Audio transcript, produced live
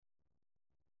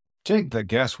Take the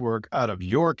guesswork out of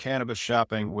your cannabis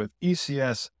shopping with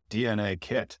ECS DNA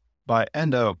Kit by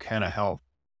Endo Canna Health.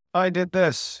 I did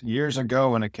this years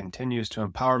ago, and it continues to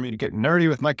empower me to get nerdy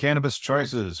with my cannabis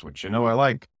choices, which you know I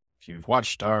like. If you've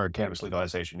watched our Cannabis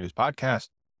Legalization News podcast,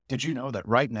 did you know that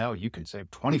right now you can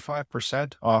save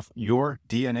 25% off your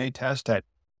DNA test at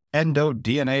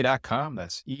endodna.com?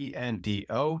 That's ENDODNA.com,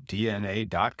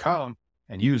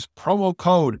 and use promo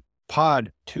code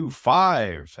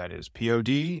POD25. That is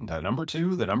POD, the number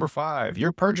 2, the number 5.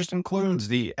 Your purchase includes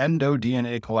the Endo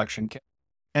DNA Collection Kit,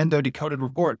 Endo Decoded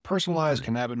Report, personalized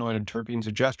cannabinoid and terpene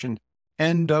suggestion,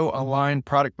 Endo Aligned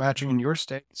product matching in your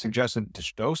state, suggested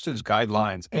dosage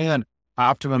guidelines, and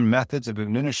optimum methods of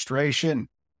administration.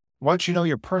 Once you know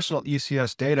your personal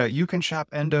ECS data, you can shop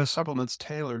Endo supplements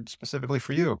tailored specifically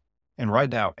for you. And right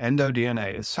now, Endo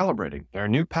DNA is celebrating their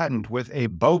new patent with a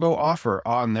BOGO offer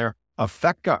on their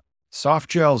Affeca soft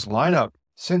gels lineup.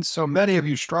 Since so many of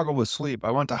you struggle with sleep,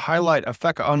 I want to highlight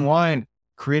Affeca Unwind,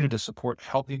 created to support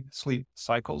healthy sleep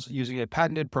cycles using a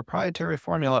patented proprietary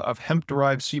formula of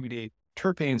hemp-derived CBD,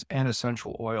 terpenes, and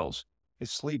essential oils. If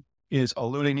sleep is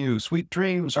eluding you, sweet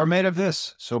dreams are made of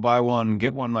this. So buy one,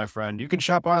 get one, my friend. You can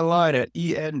shop online at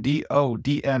endodna.com.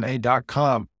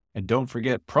 And don't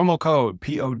forget promo code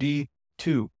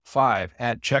POD25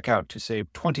 at checkout to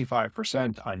save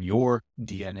 25% on your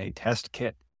DNA test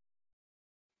kit.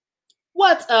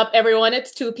 What's up, everyone?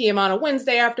 It's 2 p.m. on a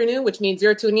Wednesday afternoon, which means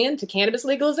you're tuning in to Cannabis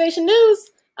Legalization News.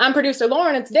 I'm producer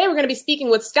Lauren, and today we're going to be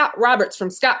speaking with Scott Roberts from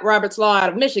Scott Roberts Law out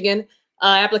of Michigan.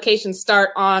 Applications start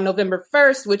on November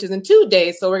 1st, which is in 2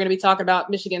 days, so we're going to be talking about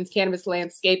Michigan's cannabis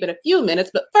landscape in a few minutes.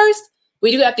 But first,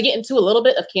 we do have to get into a little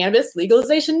bit of cannabis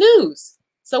legalization news.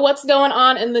 So what's going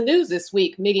on in the news this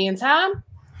week, Miggy and Tom?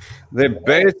 They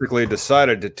basically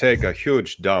decided to take a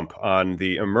huge dump on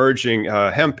the emerging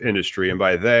hemp industry. And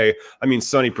by they, I mean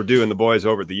Sonny Perdue and the boys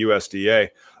over at the USDA.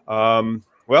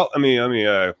 Well, let me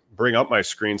bring up my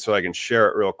screen so I can share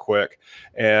it real quick.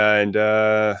 And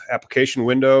application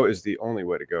window is the only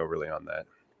way to go really on that.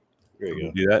 There you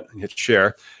go. Do that and hit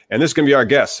share. And this is going to be our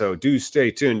guest, so do stay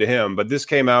tuned to him. But this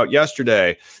came out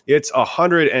yesterday. It's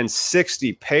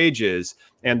 160 pages.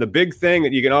 And the big thing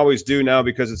that you can always do now,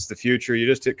 because it's the future, you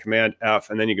just hit Command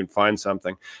F and then you can find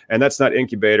something. And that's not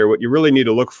incubator. What you really need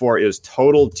to look for is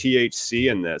total THC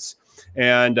in this.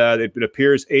 And it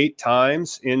appears 8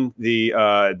 times in the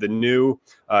new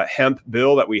hemp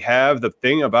bill that we have. The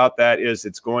thing about that is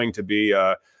it's going to be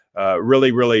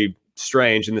really, really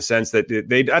strange in the sense that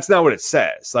that's not what it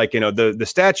says. Like, the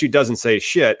statute doesn't say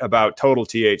shit about total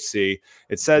THC.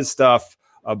 It says stuff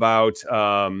about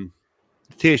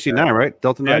THC 9, right?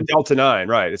 Delta 9? Yeah, Delta 9,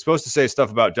 right. It's supposed to say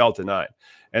stuff about Delta 9.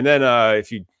 And then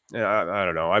if you, I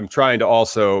don't know, I'm trying to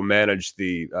also manage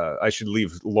I should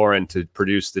leave Lauren to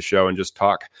produce the show and just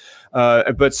talk.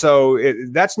 But so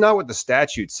that's not what the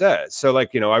statute says. So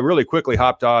I really quickly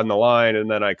hopped on the line and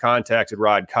then I contacted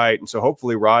Rod Kite. And so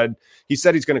hopefully Rod, he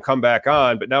said he's going to come back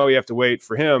on, but now we have to wait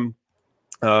for him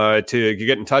to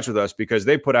get in touch with us because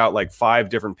they put out like 5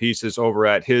 different pieces over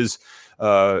at his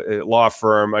law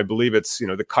firm. I believe it's,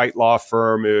 the Kite law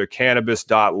firm,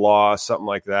 cannabis.law, something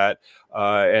like that.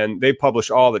 And they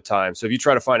publish all the time. So if you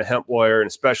try to find a hemp lawyer, and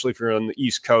especially if you're on the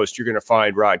East Coast, you're going to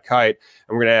find Rod Kite.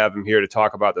 And we're going to have him here to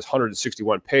talk about this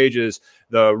 161 pages.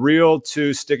 The real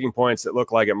 2 sticking points that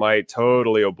look like it might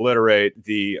totally obliterate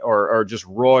or just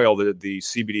roil the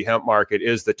CBD hemp market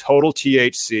is the total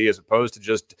THC as opposed to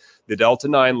just the Delta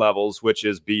 9 levels, which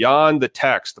is beyond the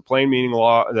text, the plain meaning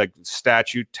law, like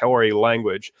statutory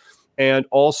language. And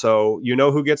also,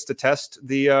 who gets to test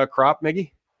the crop,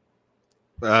 Miggy?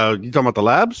 You talking about the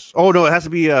labs? Oh, no, it has to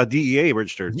be DEA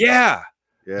registered. Yeah.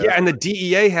 And the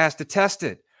DEA has to test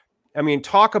it. I mean,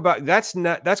 talk about that's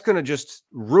going to just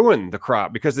ruin the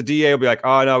crop because the DEA will be like,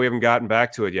 oh, no, we haven't gotten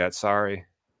back to it yet. Sorry.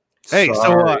 Hey,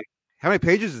 so how many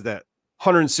pages is that?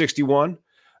 161.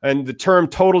 And the term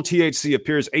total THC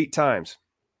appears 8 times.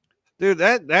 Dude,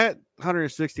 that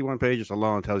 161 pages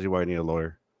alone tells you why you need a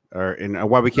lawyer and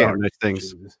why we can't have nice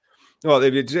things. Well,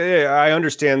 I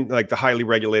understand like the highly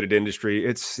regulated industry.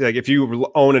 It's like if you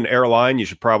own an airline, you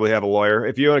should probably have a lawyer.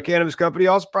 If you own a cannabis company,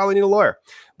 you also probably need a lawyer.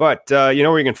 But where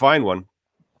you can find one.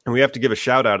 And we have to give a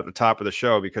shout out at the top of the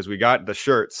show because we got the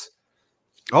shirts.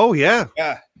 Oh, yeah.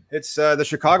 Yeah. It's the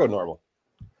Chicago Normal.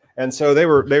 And so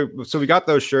so we got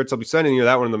those shirts. I'll be sending you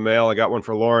that one in the mail. I got one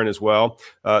for Lauren as well.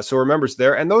 So remember it's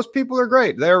there. And those people are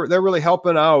great. They're really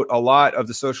helping out a lot of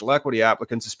the social equity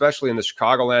applicants, especially in the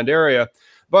Chicagoland area.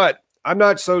 But I'm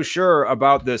not so sure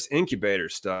about this incubator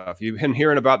stuff. You've been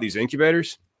hearing about these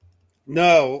incubators?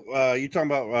 No. You talking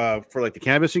about for like the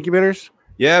cannabis incubators?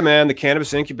 Yeah, man, the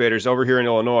cannabis incubators over here in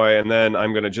Illinois. And then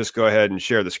I'm going to just go ahead and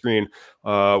share the screen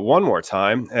one more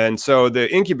time. And so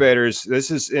the incubators,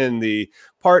 this is in the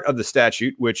part of the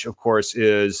statute, which of course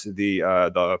is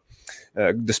the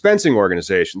dispensing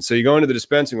organization. So you go into the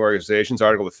dispensing organizations,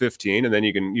 Article 15, and then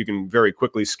you can very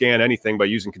quickly scan anything by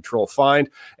using Control Find.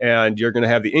 And you're going to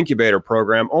have the incubator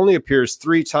program. Only appears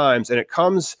 3 times, and it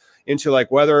comes into like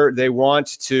whether they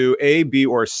want to A, B,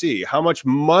 or C. How much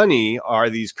money are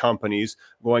these companies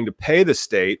going to pay the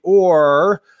state,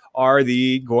 or are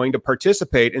they going to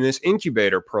participate in this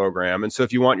incubator program? And so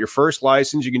if you want your first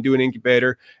license, you can do an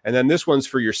incubator. And then this one's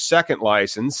for your second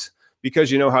license, because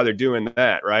you know how they're doing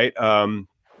that, right?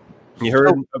 You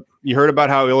heard about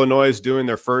how Illinois is doing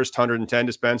their first 110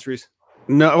 dispensaries?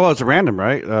 No, well, it's random,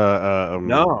 right?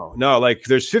 No, like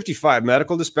there's 55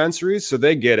 medical dispensaries, so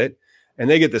they get it. And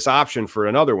they get this option for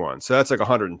another one. So that's like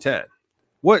 110.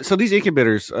 What? So these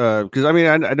incubators, because I mean,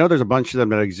 I know there's a bunch of them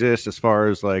that exist as far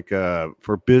as like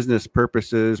for business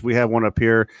purposes. We have one up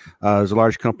here. There's a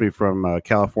large company from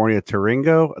California,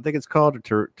 Taringo, I think it's called.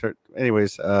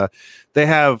 Anyways, they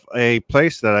have a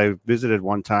place that I visited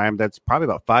one time that's probably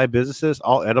about 5 businesses,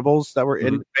 all edibles that were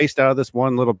based out of this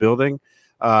one little building.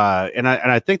 And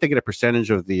I think they get a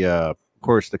percentage of the, of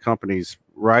course, the company's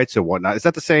rights and whatnot. Is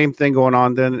that the same thing going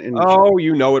on then?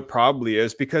 It probably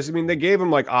is, because I mean they gave them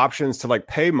like options to like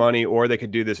pay money, or they could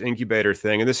do this incubator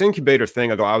thing. And this incubator thing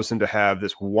allows them to have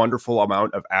this wonderful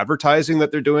amount of advertising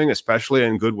that they're doing, especially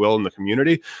in goodwill in the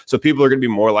community. So people are going to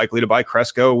be more likely to buy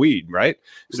Cresco weed, right?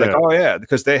 It's like, oh yeah,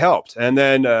 because they helped. And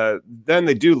then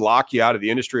they do lock you out of the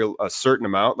industry a certain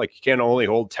amount. Like you can't only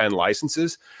hold 10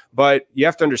 licenses, but you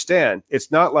have to understand,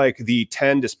 it's not like the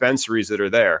 10 dispensaries that are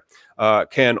there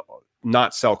can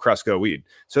not sell Cresco weed.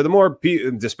 So the more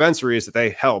dispensaries that they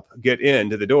help get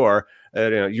into the door,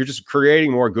 you're just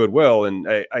creating more goodwill. And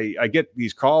I get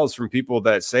these calls from people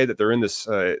that say that they're in this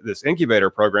incubator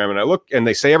program, and I look and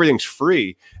they say everything's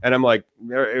free, and I'm like,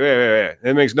 wait.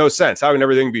 It makes no sense. How can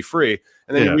everything be free?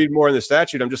 And then you read more in the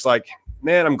statute. I'm just like,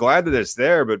 man, I'm glad that it's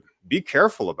there, but be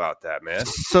careful about that, man.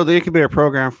 So the incubator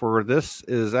program for this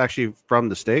is actually from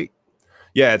the state?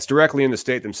 Yeah, it's directly in the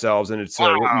state themselves, and it's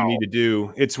what you need to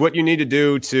do. It's what you need to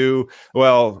do to,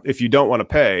 well, if you don't want to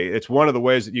pay, it's one of the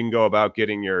ways that you can go about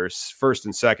getting your first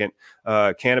and second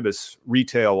cannabis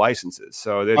retail licenses.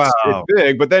 So it's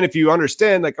big. But then if you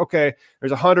understand, like, okay,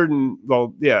 there's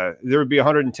there would be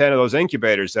 110 of those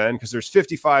incubators then, because there's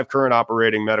 55 current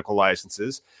operating medical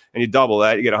licenses, and you double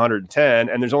that, you get 110,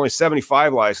 and there's only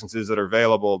 75 licenses that are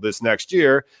available this next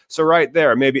year. So right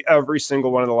there, maybe every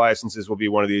single one of the licenses will be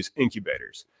one of these incubators.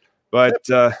 But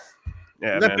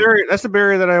that's the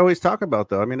barrier that I always talk about,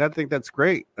 though. I mean, I think that's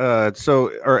great.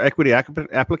 So are equity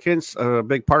applicants a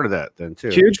big part of that then too?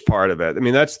 Huge part of it. I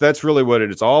mean, that's really what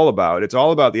it's all about. It's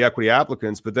all about the equity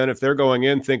applicants. But then if they're going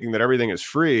in thinking that everything is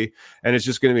free and it's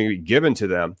just going to be given to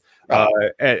them,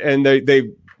 and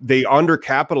they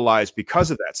undercapitalize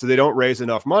because of that, so they don't raise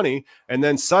enough money, and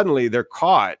then suddenly they're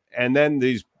caught, and then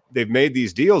they've made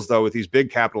these deals though with these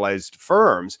big capitalized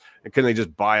firms, and can they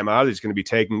just buy them out? It's going to be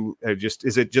taking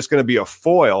is it just going to be a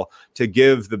foil to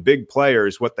give the big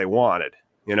players what they wanted?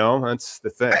 That's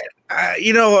the thing.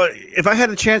 If I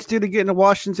had a chance to get into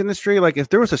Washington's industry, like if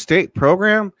there was a state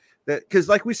program that, because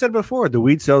like we said before, the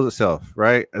weed sells itself,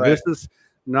 right? This is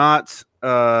not.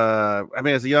 I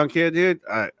mean, as a young kid, dude,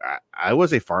 I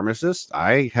was a pharmacist.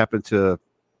 I happened to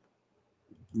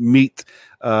meet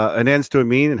an ends to a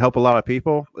mean and help a lot of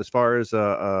people as far as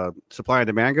supply and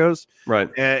demand goes. Right.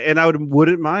 And I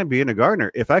wouldn't mind being a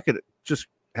gardener if I could just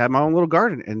have my own little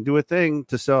garden and do a thing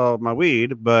to sell my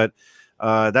weed. But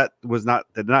that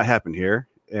did not happen here.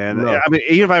 And I mean,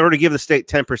 even if I were to give the state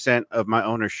 10% of my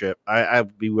ownership,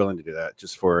 I'd be willing to do that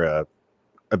just for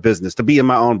a business, to be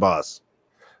my own boss.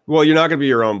 Well, you're not going to be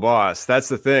your own boss. That's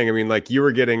the thing. I mean, like you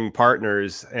were getting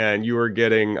partners and you were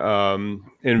getting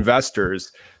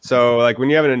investors. So like when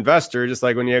you have an investor, just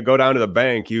like when you go down to the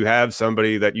bank, you have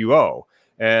somebody that you owe,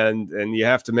 and you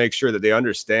have to make sure that they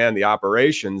understand the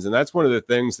operations. And that's one of the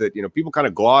things that, people kind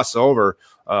of gloss over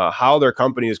how their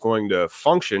company is going to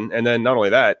function. And then not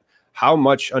only that, how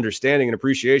much understanding and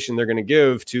appreciation they're going to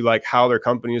give to like how their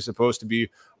company is supposed to be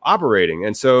operating.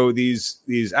 And so these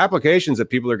applications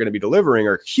that people are going to be delivering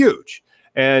are huge,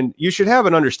 and you should have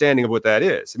an understanding of what that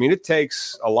is. I mean, it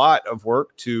takes a lot of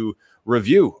work to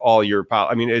review all your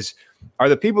are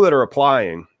the people that are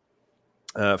applying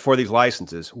for these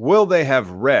licenses, will they have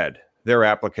read their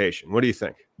application? What do you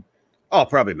think? Oh,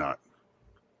 probably not.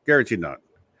 Guaranteed not.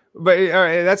 But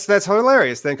that's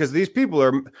hilarious then, because these people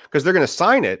they're going to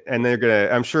sign it, and they're going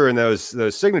to, I'm sure in those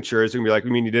signatures, they're going to be like,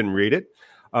 you mean you didn't read it?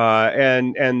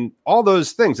 and all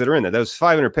those things that are in there, those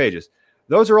 500 pages.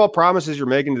 Those are all promises you're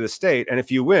making to the state, and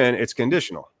if you win, it's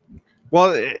conditional.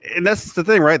 Well, and that's the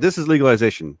thing, right? This is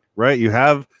legalization, right? You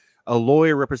have a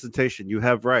lawyer representation, you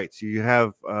have rights, you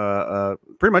have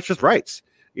pretty much just rights.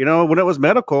 You know, when it was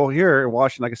medical here in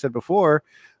Washington, like I said before,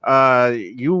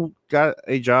 you got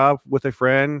a job with a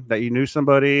friend that you knew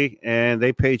somebody and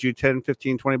they paid you 10,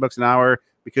 15, 20 bucks an hour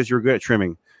because you're good at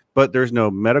trimming. But there's no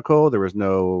medical, there was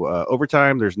no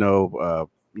overtime, there's no,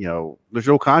 there's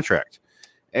no contract.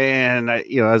 And,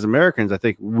 as Americans, I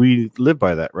think we live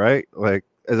by that, right? Like,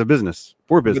 as a business,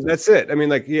 for business. But that's it. I mean,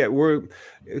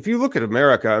 if you look at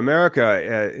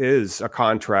America is a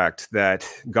contract that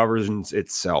governs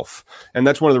itself. And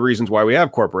that's one of the reasons why we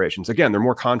have corporations. Again, there are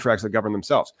more contracts that govern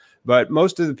themselves, but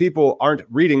most of the people aren't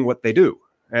reading what they do.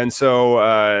 And so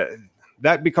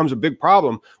that becomes a big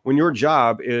problem when your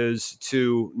job is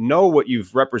to know what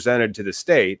you've represented to the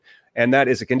state. And that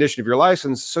is a condition of your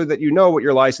license so that you know what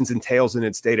your license entails in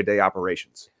its day-to-day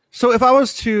operations. So if I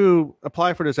was to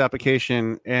apply for this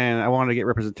application and I wanted to get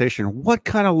representation, what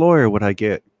kind of lawyer would I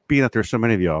get, being that there's so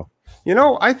many of y'all?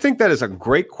 I think that is a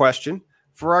great question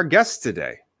for our guests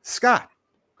today. Scott.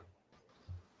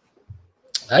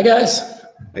 Hi, guys.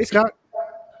 Hey, Scott.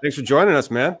 Thanks for joining us,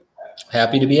 man.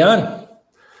 Happy to be on.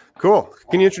 Cool.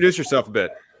 Can you introduce yourself a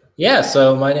bit? Yeah,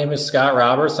 so my name is Scott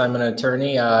Roberts. I'm an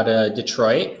attorney out of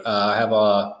Detroit. I have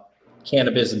a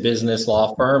cannabis business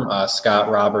law firm, Scott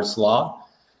Roberts Law.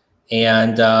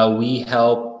 And we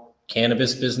help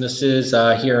cannabis businesses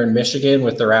here in Michigan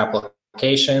with their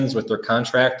applications, with their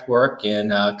contract work,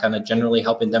 and kind of generally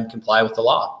helping them comply with the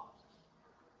law.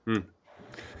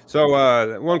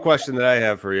 So one question that I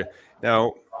have for you.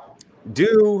 Now,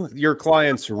 do your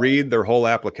clients read their whole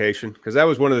application? Because that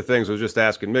was one of the things I was just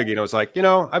asking Miggy. It's like,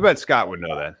 I bet Scott would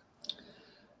know that.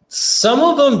 Some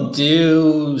of them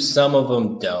do, some of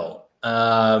them don't.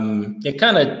 It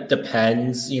kind of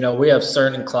depends. We have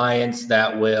certain clients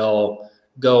that will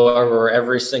go over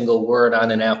every single word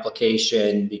on an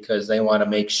application because they want to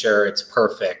make sure it's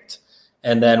perfect.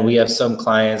 And then we have some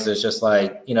clients that's just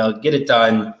like, get it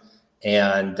done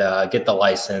and get the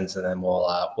license, and then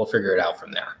we'll figure it out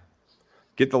from there.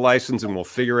 Get the license and we'll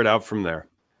figure it out from there.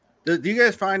 Do you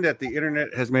guys find that the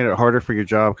internet has made it harder for your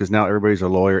job because now everybody's a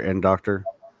lawyer and doctor?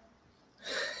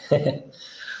 There's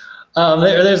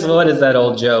what is that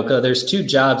old joke? There's two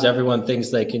jobs everyone thinks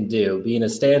they can do: being a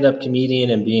stand-up comedian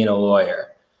and being a lawyer.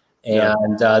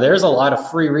 And there's a lot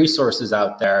of free resources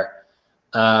out there.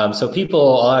 So people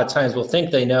a lot of times will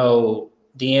think they know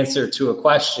the answer to a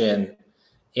question.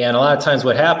 And a lot of times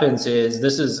what happens is,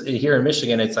 this is here in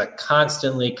Michigan, it's a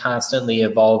constantly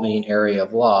evolving area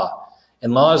of law.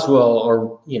 And laws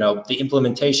the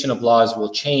implementation of laws will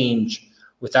change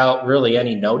without really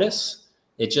any notice.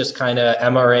 It just kind of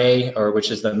MRA,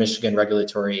 which is the Michigan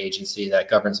regulatory agency that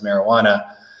governs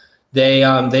marijuana,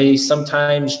 they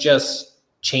sometimes just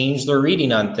change their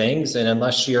reading on things. And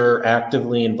unless you're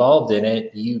actively involved in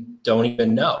it, you don't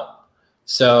even know.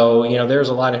 So, there's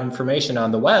a lot of information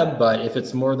on the web, but if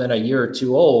it's more than a year or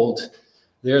two old,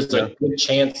 there's a good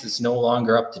chance it's no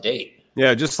longer up to date.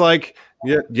 Yeah, just like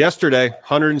yesterday,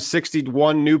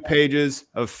 161 new pages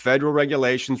of federal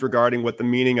regulations regarding what the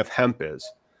meaning of hemp is.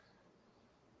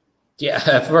 Yeah,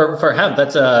 for hemp,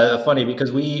 that's funny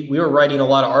because we were writing a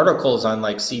lot of articles on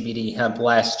like CBD hemp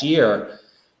last year.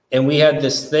 And we had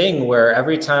this thing where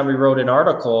every time we wrote an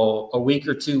article, a week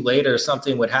or two later,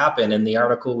 something would happen and the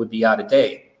article would be out of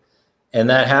date. And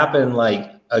that happened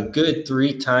like a good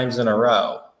 3 times in a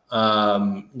row.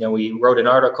 We wrote an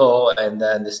article and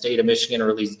then the state of Michigan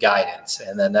released guidance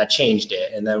and then that changed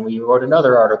it. And then we wrote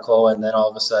another article and then all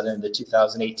of a sudden the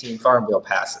 2018 Farm Bill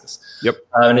passes. Yep.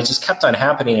 And it just kept on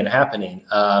happening and happening.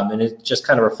 And it just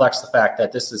kind of reflects the fact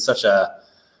that this is such a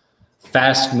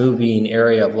fast moving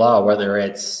area of law, whether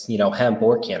it's, hemp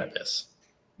or cannabis.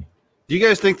 Do you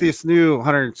guys think this new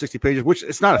 160 pages, which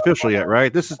it's not official yet,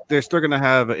 right? They're still going to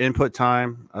have an input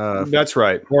time. That's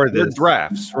right. For the this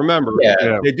drafts. Remember,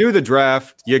 They do the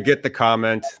draft, you get the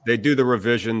comment, they do the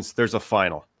revisions, there's a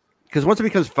final. Because once it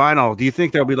becomes final, do you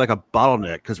think there'll be like a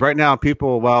bottleneck? Because right now,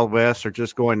 people Wild West are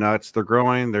just going nuts. They're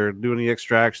growing, they're doing the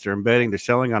extracts, they're embedding, they're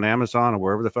selling on Amazon or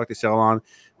wherever the fuck they sell on.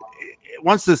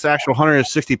 Once this actual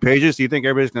 160 pages, do you think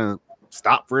everybody's going to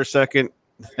stop for a second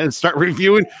and start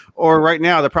reviewing? Or right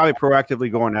now, they're probably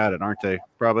proactively going at it, aren't they?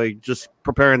 Probably just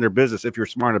preparing their business if you're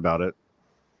smart about it.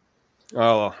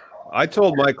 Oh, I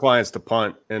told my clients to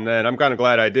punt, and then I'm kind of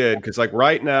glad I did because, like,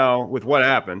 right now, with what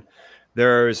happened,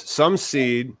 there's some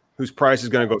seed whose price is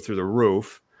going to go through the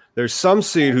roof. There's some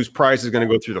seed whose price is going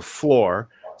to go through the floor.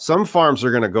 Some farms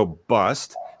are going to go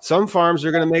bust. Some farms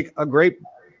are going to make a great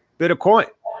bit of coin.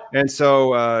 And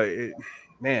so,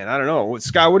 man, I don't know.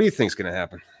 Scott, what do you think is going to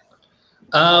happen?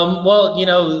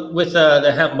 Well, with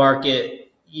the hemp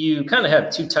market, you kind of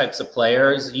have two types of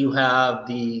players. You have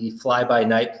the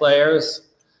fly-by-night players,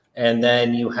 and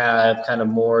then you have kind of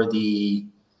more the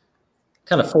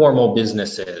kind of formal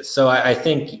businesses. So I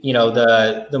think,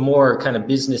 the more kind of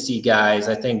businessy guys,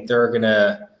 I think they're going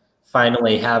to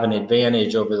finally have an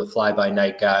advantage over the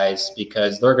fly-by-night guys,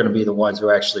 because they're going to be the ones who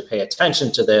actually pay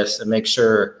attention to this and make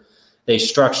sure they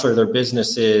structure their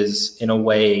businesses in a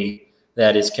way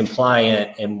that is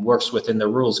compliant and works within the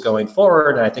rules going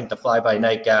forward. And I think the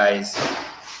fly-by-night guys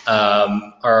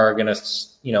are going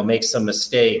to, make some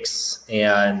mistakes,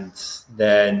 and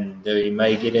then they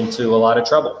might get into a lot of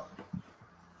trouble.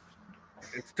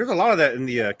 There's a lot of that in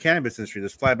the cannabis industry,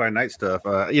 this fly-by-night stuff.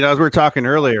 As we were talking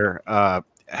earlier,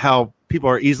 how people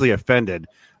are easily offended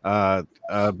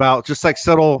about just like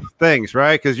subtle things,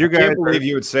 right? Because you guys, I can't believe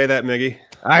you would say that, Miggy.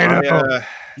 I know.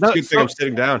 It's a good thing I'm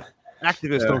sitting down.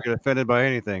 Activists don't get offended by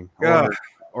anything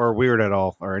or weird at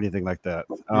all or anything like that.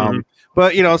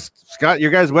 But Scott,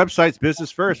 your guys' website's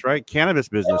business first, right? Cannabis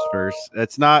business first.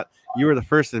 It's not you were the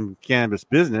first in cannabis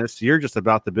business. You're just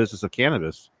about the business of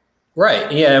cannabis.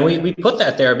 Right. Yeah. And we put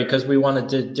that there because we wanted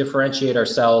to differentiate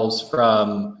ourselves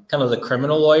from kind of the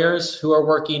criminal lawyers who are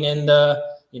working in the,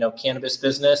 cannabis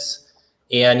business.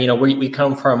 And, we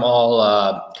come from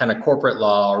all kind of corporate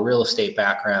law or real estate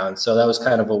background. So that was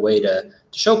kind of a way to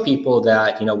show people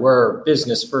that, we're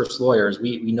business first lawyers.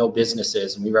 We know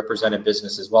businesses, and we represented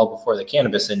businesses well before the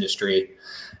cannabis industry,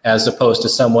 as opposed to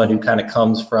someone who kind of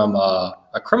comes from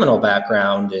a criminal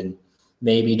background and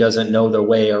maybe doesn't know their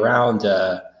way around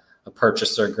a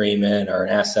purchaser agreement or an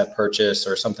asset purchase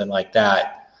or something like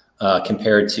that,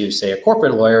 compared to, say, a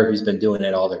corporate lawyer who's been doing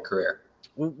it all their career.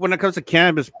 When it comes to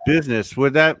cannabis business,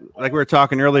 would that, like we were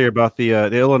talking earlier about the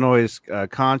Illinois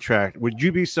contract, would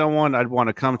you be someone I'd want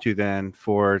to come to then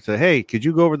say, hey, could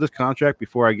you go over this contract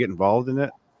before I get involved in it?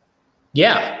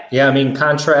 Yeah. I mean,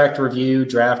 contract review,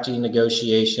 drafting,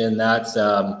 negotiation, that's,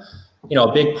 a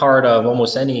big part of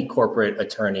almost any corporate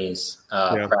attorney's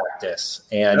practice.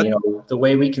 And, the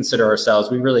way we consider ourselves,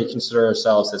 we really consider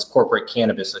ourselves as corporate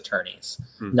cannabis attorneys,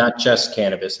 not just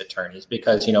cannabis attorneys,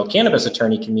 because, cannabis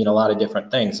attorney can mean a lot of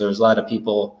different things. There's a lot of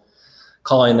people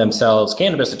calling themselves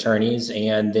cannabis attorneys,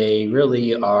 and they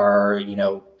really are,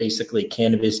 basically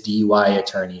cannabis DUI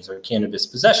attorneys or cannabis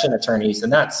possession attorneys.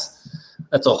 And that's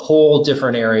a whole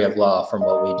different area of law from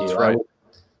what we do. Right.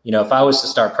 If I was to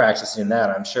start practicing that,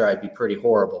 I'm sure I'd be pretty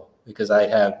horrible because I'd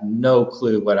have no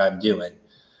clue what I'm doing.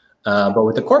 But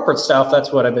with the corporate stuff,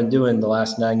 that's what I've been doing the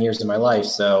last 9 years of my life.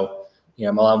 So,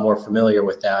 I'm a lot more familiar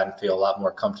with that and feel a lot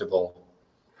more comfortable,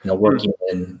 working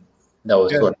in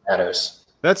those sort of matters.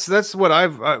 That's what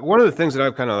one of the things that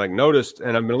I've kind of noticed,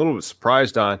 and I've been a little bit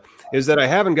surprised on, is that I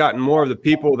haven't gotten more of the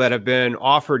people that have been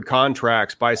offered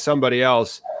contracts by somebody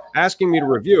else asking me to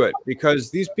review it,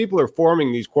 because these people are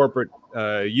forming these corporate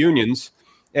unions,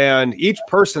 and each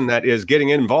person that is getting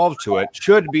involved to it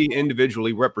should be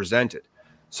individually represented,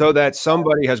 so that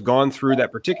somebody has gone through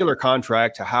that particular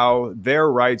contract to how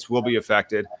their rights will be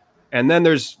affected. And then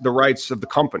there's the rights of the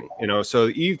company, so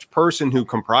each person who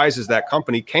comprises that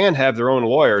company can have their own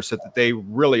lawyer so that they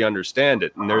really understand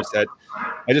it. And there's that,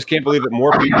 I just can't believe that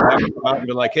more people haven't come out and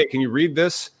been like, hey, can you read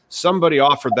this? Somebody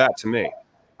offered that to me.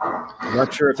 I'm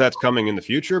not sure if that's coming in the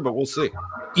future, but we'll see.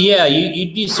 Yeah,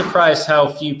 you'd be surprised how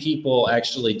few people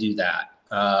actually do that.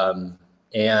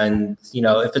 And,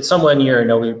 if it's someone you're,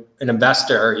 an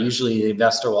investor, usually the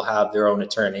investor will have their own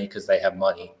attorney because they have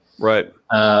money. Right.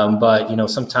 But,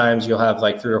 sometimes you'll have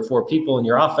 3 or 4 people in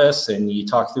your office and you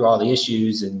talk through all the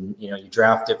issues and, you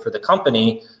draft it for the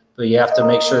company, but you have to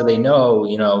make sure they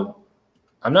know,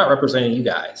 I'm not representing you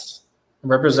guys.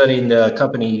 I'm representing the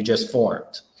company you just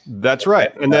formed. That's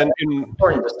right. And then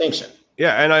important distinction.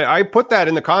 Yeah. And I put that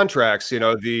in the contracts,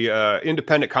 the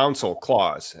independent counsel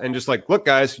clause, and just look,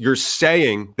 guys, you're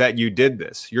saying that you did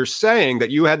this. You're saying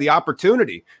that you had the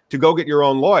opportunity to go get your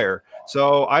own lawyer.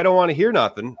 So I don't want to hear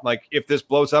nothing. If this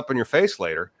blows up in your face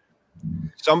later,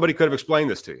 somebody could have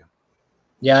explained this to you.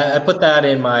 Yeah. I put that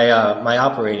in my, my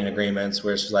operating agreements,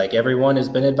 where it's everyone has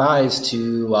been advised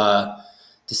to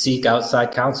seek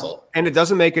outside counsel. And it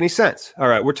doesn't make any sense. All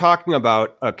right. We're talking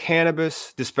about a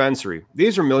cannabis dispensary.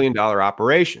 These are $1 million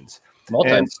operations.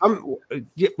 And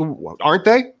aren't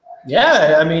they?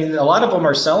 Yeah. I mean, a lot of them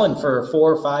are selling for $4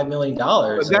 or $5 million.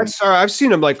 I've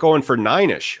seen them going for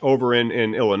 9-ish over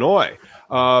in Illinois.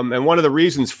 And one of the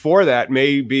reasons for that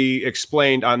may be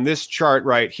explained on this chart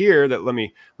right here that let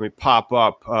me pop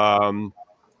up.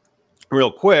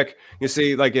 real quick, you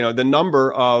see the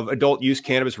number of adult use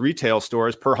cannabis retail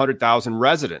stores per 100,000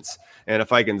 residents. And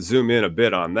if I can zoom in a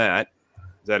bit on that,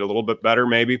 is that a little bit better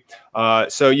maybe?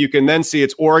 So you can then see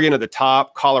it's Oregon at the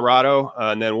top, Colorado,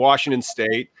 and then Washington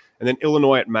State, and then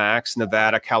Illinois at max,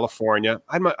 Nevada, California.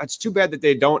 It's too bad that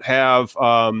they don't have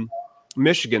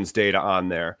Michigan's data on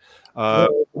there.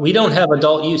 We don't have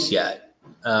adult use yet.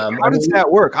 How does that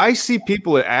work? I see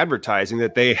people advertising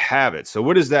that they have it. So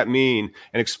what does that mean?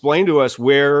 And explain to us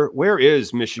where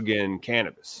is Michigan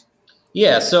cannabis?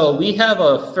 Yeah, so we have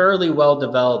a fairly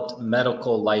well-developed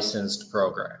medical licensed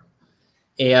program.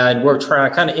 And we're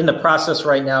kind of in the process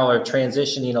right now of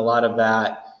transitioning a lot of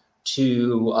that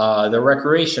to the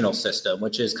recreational system,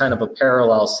 which is kind of a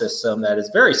parallel system that is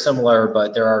very similar,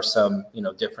 but there are some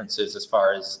differences as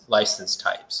far as license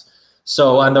types.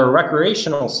 So on the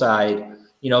recreational side,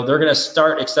 they're going to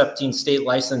start accepting state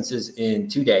licenses in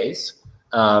 2 days.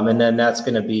 And then that's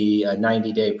going to be a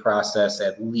 90-day process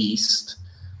at least.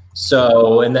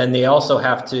 So, and then they also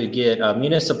have to get a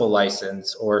municipal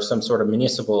license or some sort of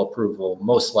municipal approval.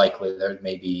 Most likely there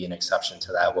may be an exception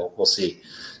to that. We'll see.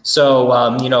 So,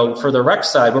 for the rec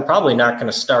side, we're probably not going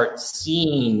to start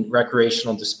seeing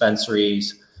recreational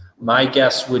dispensaries. My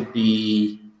guess would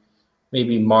be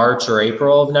maybe March or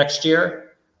April of next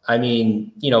year. I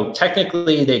mean,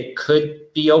 technically they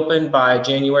could be open by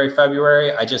January,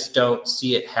 February. I just don't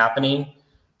see it happening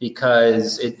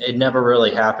because it never really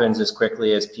happens as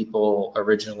quickly as people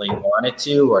originally want it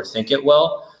to or think it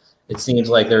will. It seems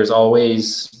like there's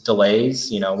always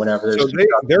delays, whenever there's. So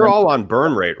they're all on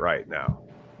burn rate right now.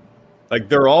 Like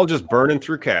they're all just burning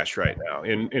through cash right now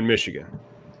in Michigan.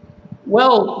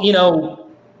 Well,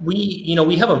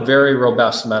 we have a very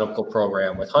robust medical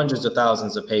program with hundreds of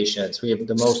thousands of patients. We have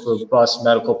the most robust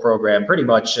medical program pretty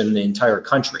much in the entire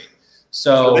country.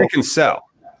 So they can sell.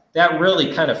 That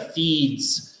really kind of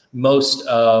feeds most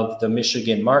of the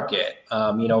Michigan market.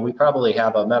 We probably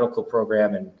have a medical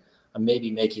program, and I'm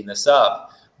maybe making this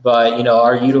up, but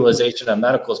our utilization on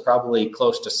medical is probably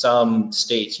close to some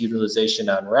states' utilization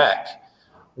on rec,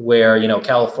 where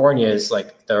California is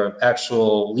like the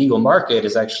actual legal market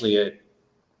is actually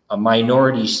a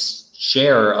minority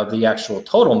share of the actual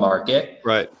total market.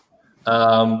 Right.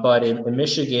 But in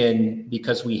Michigan,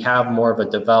 because we have more of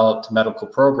a developed medical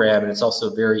program, and it's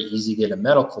also very easy to get a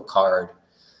medical card,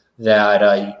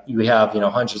 that you have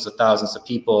hundreds of thousands of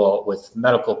people with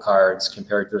medical cards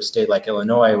compared to a state like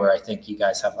Illinois, where I think you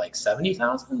guys have like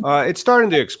 70,000. It's starting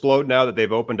to explode now that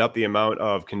they've opened up the amount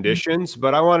of conditions.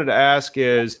 But I wanted to ask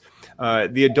is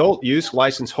the adult use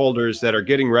license holders that are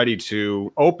getting ready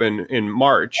to open in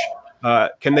March,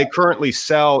 can they currently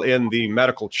sell in the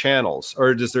medical channels,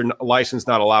 or does their license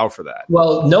not allow for that?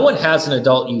 Well, no one has an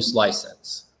adult use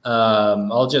license.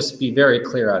 I'll just be very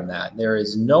clear on that. There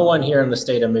is no one here in the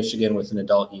state of Michigan with an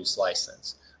adult use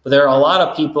license, but there are a lot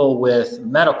of people with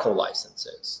medical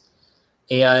licenses.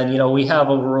 And, we have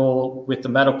a rule with the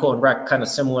medical and rec kind of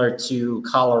similar to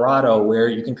Colorado, where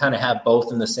you can kind of have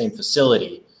both in the same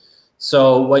facility.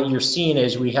 So what you're seeing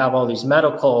is we have all these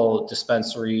medical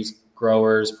dispensaries,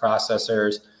 growers,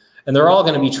 processors, and they're all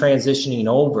going to be transitioning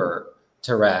over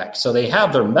to rec. So they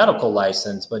have their medical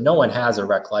license, but no one has a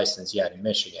rec license yet in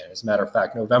Michigan. As a matter of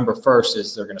fact, November 1st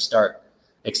is they're going to start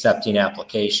accepting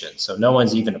applications. So no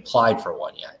one's even applied for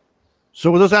one yet.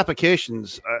 So with those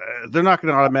applications, they're not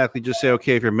going to automatically just say,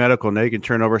 okay, if you're medical, now you can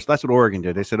turn over. So that's what Oregon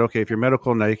did. They said, okay, if you're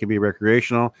medical, now you can be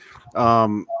recreational.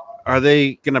 Are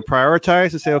they going to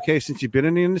prioritize and say, okay, since you've been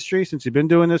in the industry, since you've been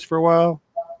doing this for a while?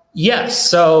 Yes.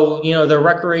 So, the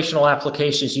recreational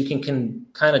applications, you can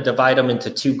kind of divide them into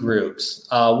two groups.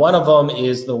 One of them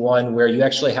is the one where you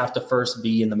actually have to first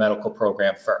be in the medical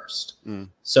program first.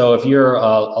 So if you're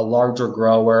a larger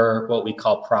grower, what we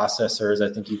call processors,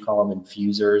 I think you call them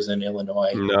infusers in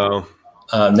Illinois. No.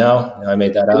 No, I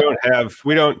made that up.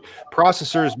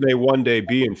 Processors may one day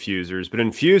be infusers, but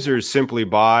infusers simply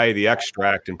buy the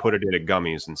extract and put it into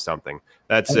gummies and something.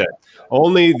 That's it.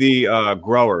 Only the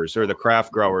growers or the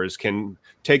craft growers can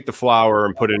take the flower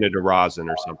and put it into rosin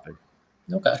or something.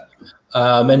 Okay.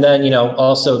 And then,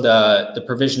 also the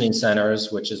provisioning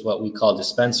centers, which is what we call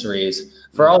dispensaries.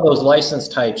 For all those license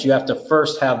types, you have to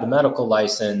first have the medical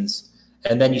license,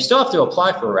 and then you still have to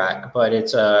apply for rec, but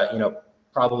it's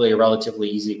probably a relatively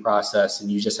easy process,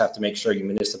 and you just have to make sure your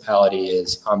municipality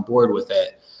is on board with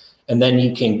it. And then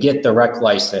you can get the rec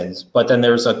license. But then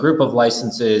there's a group of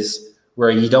licenses where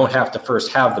you don't have to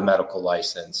first have the medical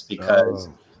license because,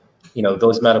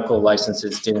 those medical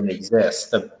licenses didn't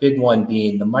exist. The big one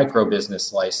being the micro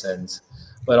business license,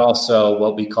 but also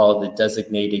what we call the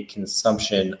designated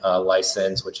consumption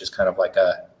license, which is kind of like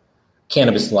a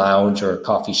cannabis lounge or a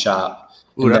coffee shop.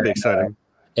 Ooh, that'd be exciting.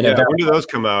 Yeah, when do those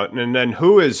come out? And then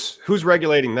who's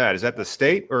regulating that? Is that the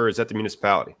state or is that the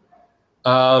municipality?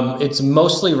 It's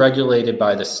mostly regulated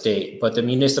by the state, but the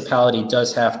municipality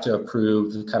does have to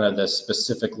approve kind of the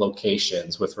specific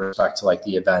locations with respect to like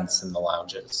the events and the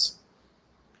lounges.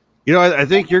 You know, I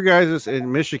think your guys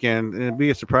in Michigan, and it'd be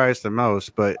a surprise to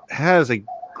most, but has a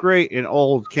great and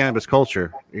old cannabis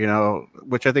culture, you know,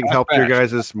 which I think helped your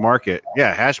guys' market.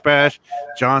 Yeah, Hash Bash,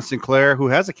 John Sinclair, who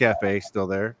has a cafe still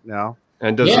there now.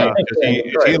 And is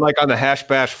he like on the Hash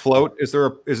Bash float? Is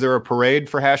there a parade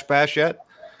for Hash Bash yet?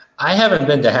 I haven't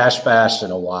been to Hash Bash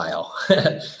in a while.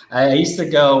 I used to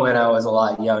go when I was a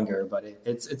lot younger, but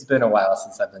it's been a while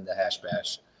since I've been to Hash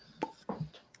Bash.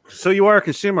 So you are a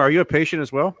consumer. Are you a patient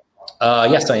as well?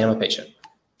 Yes, I am a patient.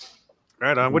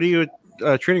 Right on. What are you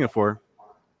treating it for?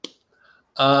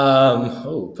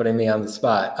 Putting me on the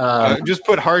spot. Just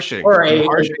put harshing. Or a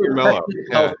mellow.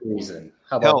 Health reason.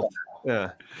 How about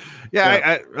that? Yeah.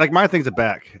 I like my thing's a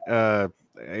back. I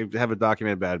have a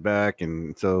documented bad back,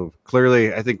 and so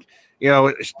clearly, I think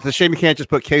it's a shame you can't just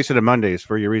put case of the Mondays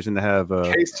for your reason to have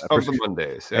case of the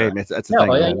Mondays. Yeah. Hey, that's the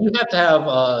thing. You have to have.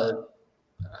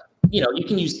 You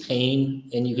can use pain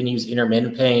and you can use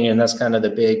intermittent pain, and that's kind of the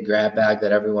big grab bag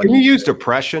that everyone. Can you use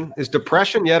depression? Is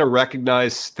depression yet a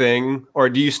recognized thing, or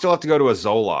do you still have to go to a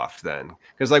Zoloft then?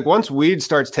 Because like once weed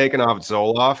starts taking off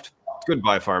Zoloft,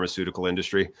 goodbye pharmaceutical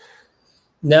industry.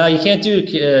 No, you can't do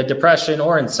depression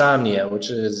or insomnia, which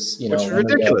is which is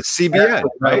ridiculous. CBN,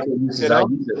 right? Uses I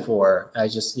use it for. I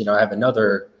just I have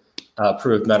another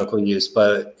approved medical use,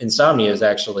 but insomnia is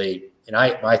actually, and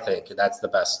I think that's the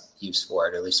best use for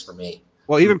it, at least for me.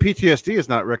 Well, even PTSD is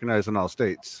not recognized in all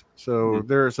states, so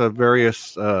there's a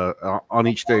various on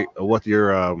each state what they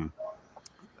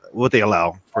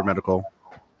allow for medical.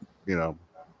 Yep.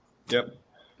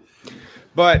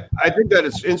 But I think that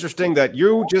it's interesting that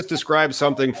you just described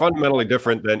something fundamentally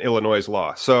different than Illinois'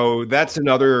 law. So that's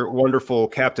another wonderful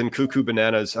Captain Cuckoo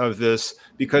Bananas of this,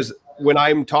 because when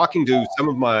I'm talking to some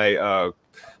of my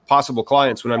possible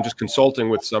clients, when I'm just consulting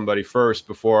with somebody first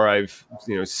before I've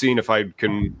seen if I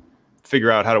can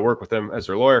figure out how to work with them as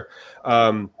their lawyer,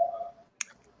 a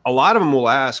lot of them will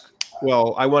ask,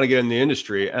 well, I want to get in the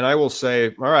industry. And I will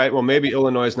say, all right, well, maybe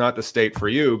Illinois is not the state for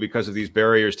you because of these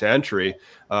barriers to entry.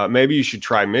 Maybe you should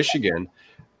try Michigan.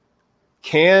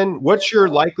 What's your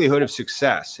likelihood of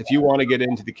success if you want to get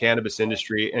into the cannabis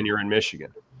industry and you're in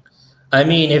Michigan? I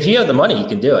mean, if you have the money, you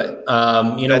can do it.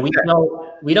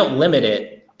 We don't limit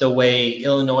it the way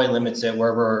Illinois limits it,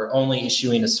 where we're only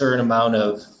issuing a certain amount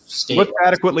of state. What's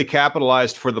adequately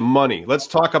capitalized for the money? Let's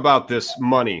talk about this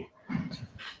money.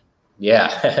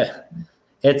 Yeah,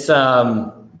 it's,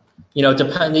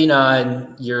 depending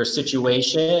on your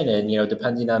situation and,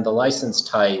 depending on the license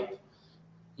type,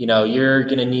 you're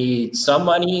going to need some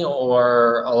money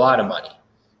or a lot of money.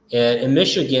 And in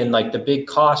Michigan, like the big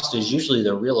cost is usually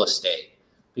the real estate,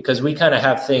 because we kind of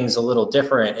have things a little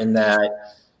different in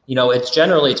that,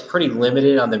 it's pretty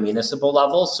limited on the municipal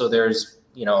level. So there's,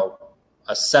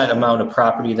 a set amount of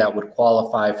property that would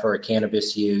qualify for a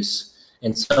cannabis use.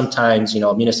 And sometimes,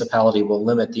 a municipality will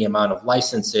limit the amount of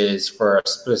licenses for a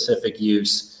specific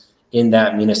use in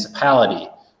that municipality.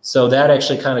 So that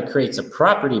actually kind of creates a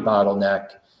property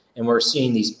bottleneck. And we're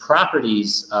seeing these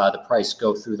properties, the price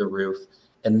go through the roof.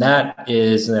 And that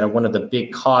is one of the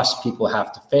big costs people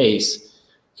have to face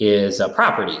is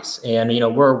properties. And,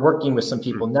 we're working with some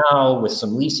people now with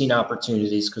some leasing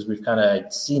opportunities, because we've kind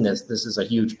of seen this. This is a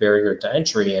huge barrier to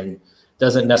entry and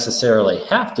doesn't necessarily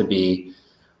have to be.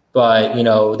 But,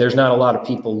 there's not a lot of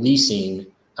people leasing,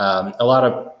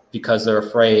 because they're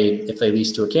afraid if they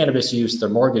lease to a cannabis use, their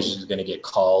mortgage is going to get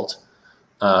called,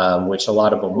 which a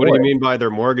lot of them What do you mean by their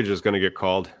mortgage is going to get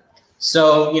called?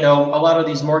 So, a lot of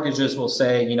these mortgages will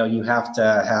say, you have to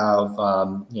have,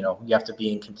 you have to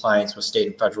be in compliance with state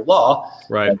and federal law.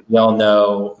 Right. We all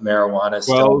know marijuana.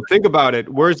 Well, think about it.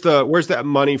 Where's that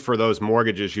money for those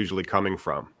mortgages usually coming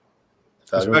from?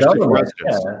 Especially for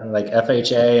residents. Yeah, like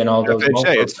FHA and all those.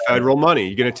 FHA, it's federal money.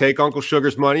 You're going to take Uncle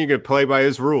Sugar's money. You're going to play by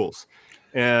his rules.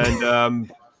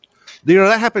 And,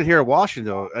 that happened here in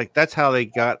Washington, though. Like, that's how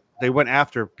they went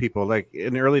after people. Like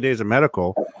in the early days of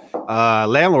medical,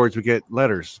 landlords would get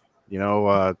letters,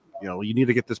 you need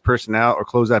to get this person out or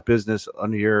close that business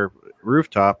under your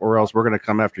rooftop, or else we're going to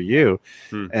come after you.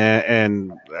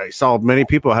 And I saw many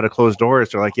people had to close doors.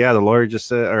 They're like, yeah, the lawyer just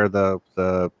said, or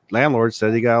the landlord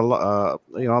said he got a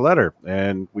letter,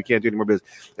 and we can't do any more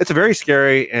business. It's a very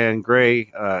scary and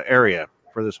gray area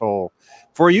for this whole.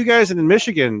 For you guys in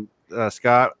Michigan,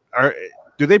 Scott,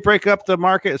 do they break up the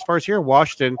market as far as here in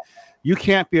Washington? You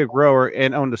can't be a grower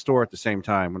and own the store at the same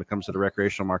time when it comes to the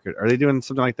recreational market. Are they doing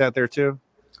something like that there too?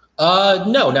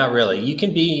 No, not really. You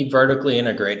can be vertically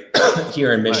integrated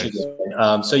here in Michigan.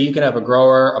 So you can have a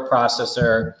grower, a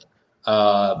processor,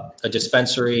 a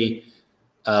dispensary,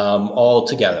 all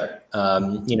together.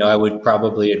 I would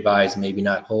probably advise maybe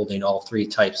not holding all three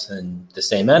types in the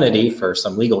same entity for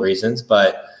some legal reasons,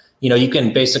 but you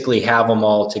can basically have them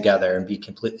all together and be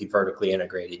completely vertically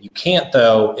integrated. You can't,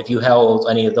 though, if you held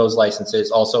any of those licenses,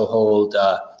 also hold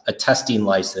a testing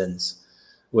license,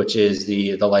 which is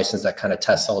the license that kind of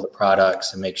tests all the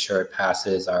products and makes sure it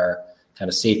passes our kind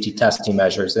of safety testing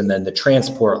measures. And then the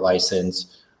transport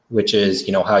license, which is,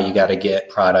 how you got to get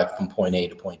product from point A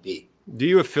to point B. Do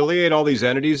you affiliate all these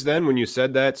entities then when you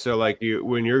said that? So like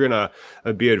when you're going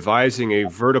to be advising a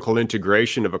vertical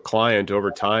integration of a client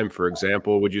over time, for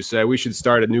example, would you say we should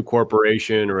start a new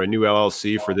corporation or a new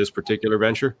LLC for this particular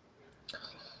venture?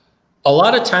 A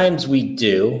lot of times we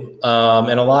do.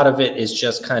 And a lot of it is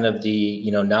just kind of the,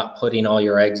 not putting all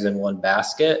your eggs in one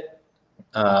basket.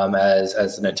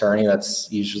 As an attorney,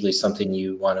 that's usually something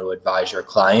you want to advise your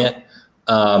client.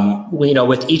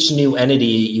 With each new entity,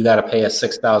 you got to pay a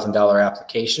 $6,000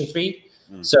 application fee.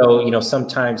 So,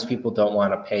 sometimes people don't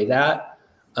want to pay that.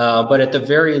 But at the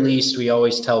very least, we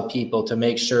always tell people to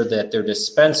make sure that their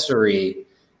dispensary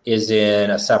is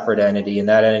in a separate entity, and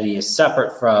that entity is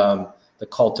separate from the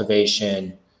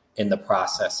cultivation and the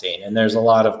processing. And there's a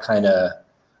lot of kind of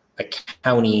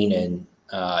accounting and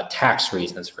tax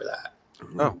reasons for that.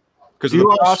 Oh. Because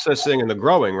the processing and the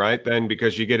growing, right? Then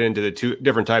because you get into the two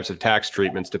different types of tax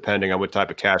treatments depending on what type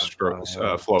of cash flow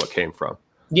it came from.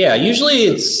 Yeah, usually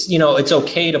it's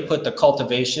okay to put the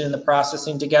cultivation and the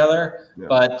processing together,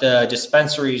 but the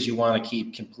dispensaries you want to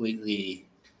keep completely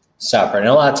separate. And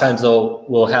a lot of times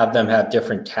we'll have them have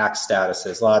different tax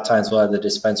statuses. A lot of times we'll have the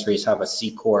dispensaries have a C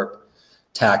Corp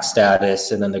tax status,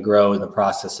 and then the grow and the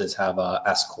processes have a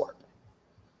S Corp.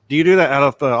 Do you do that out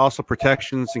of also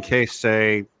protections in case,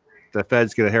 say, the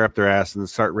feds get a hair up their ass and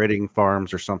start raiding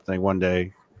farms or something one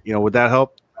day? Would that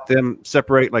help them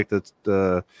separate like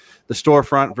the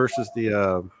storefront versus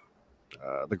the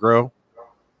grow?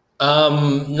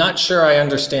 Not sure I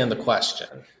understand the question.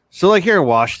 So like here in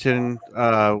Washington,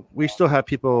 we still have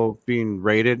people being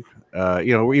raided,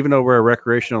 even though we're a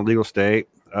recreational legal state,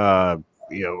 some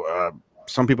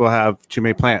people have too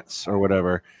many plants or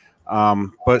whatever.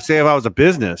 But say if I was a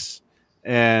business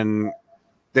and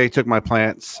they took my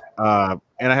plants, and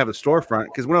I have a storefront,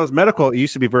 because when I was medical, it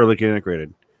used to be vertically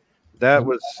integrated. That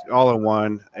was all in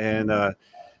one, and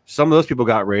some of those people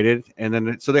got raided, and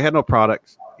then so they had no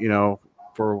product,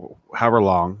 for however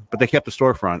long, but they kept the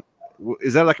storefront.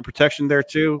 Is that like a protection there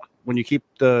too when you keep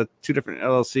the two different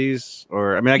LLCs?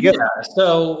 Or I guess. Yeah.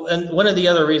 So, and one of the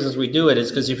other reasons we do it is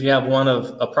because if you have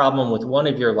a problem with one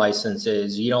of your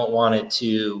licenses, you don't want it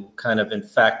to kind of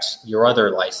infect your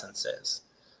other licenses.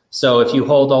 So if you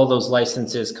hold all those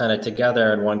licenses kind of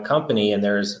together in one company and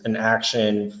there's an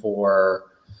action for,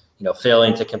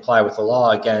 failing to comply with the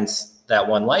law against that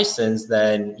one license,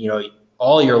 then,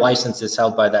 all your licenses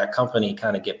held by that company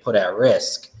kind of get put at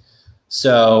risk.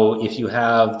 So if you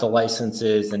have the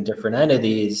licenses in different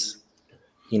entities,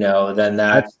 then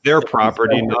that's their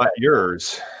property, not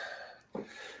yours.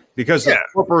 Because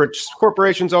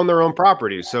corporations own their own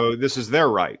property. So this is their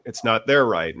right. It's not their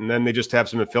right. And then they just have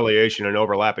some affiliation and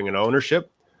overlapping in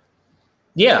ownership.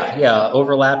 Yeah.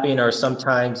 Overlapping, or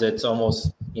sometimes it's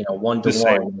almost,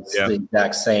 1-to-1. It's the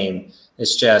exact same.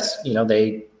 It's just,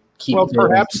 they keep. Well,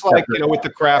 perhaps like, with the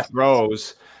craft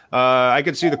grows, I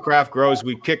could see the craft grows.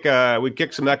 We kick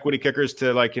some equity kickers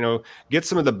to get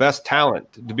some of the best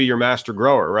talent to be your master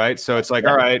grower, right? So it's like,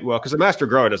 all right, well, because a master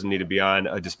grower doesn't need to be on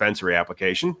a dispensary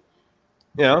application.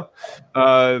 That's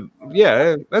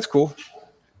cool.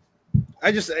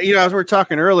 I just, as we were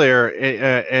talking earlier,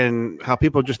 and how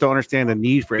people just don't understand the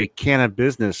need for a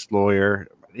cannabis business lawyer.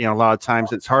 A lot of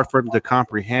times it's hard for them to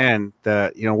comprehend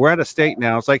that, we're at a state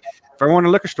now. It's like if I went to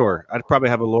a liquor store, I'd probably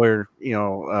have a lawyer,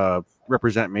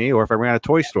 represent me, or if I ran a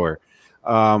toy store.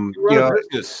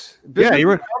 Business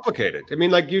is complicated.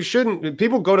 You shouldn't.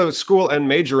 People go to school and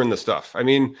major in the stuff.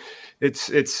 It's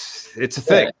a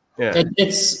thing. Yeah.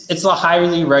 It's a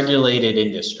highly regulated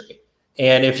industry,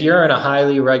 and if you're in a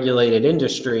highly regulated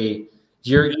industry,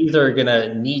 you're either going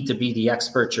to need to be the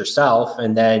expert yourself,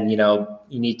 and then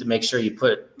you need to make sure you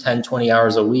put 10-20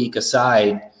 hours a week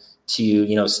aside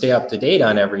to stay up to date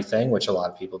on everything, which a lot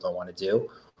of people don't want to do.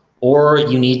 Or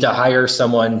you need to hire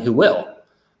someone who will.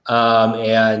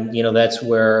 And that's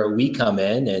where we come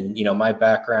in. And, my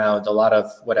background, a lot of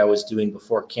what I was doing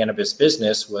before cannabis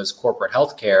business was corporate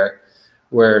healthcare,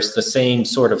 where it's the same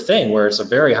sort of thing, where it's a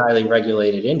very highly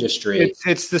regulated industry.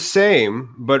 It's the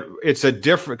same, but it's a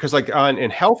different, because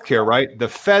in healthcare, right, the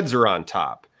feds are on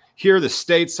top. here the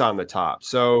state's on the top.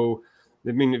 So,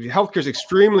 I mean, healthcare is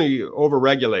extremely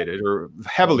overregulated or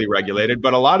heavily regulated,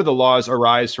 but a lot of the laws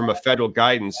arise from a federal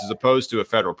guidance as opposed to a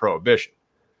federal prohibition.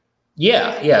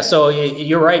 Yeah. So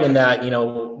you're right in that,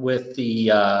 with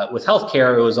with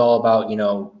healthcare, it was all about,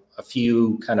 a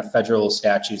few kind of federal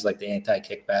statutes like the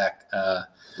anti-kickback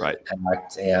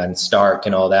act and Stark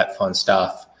and all that fun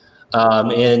stuff.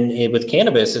 And with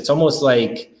cannabis, it's almost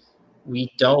like we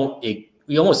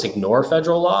almost ignore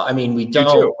federal law. I mean, we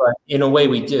don't, but in a way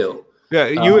we do. Yeah,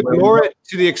 you ignore it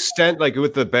to the extent, like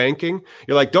with the banking,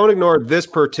 you're like, don't ignore this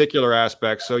particular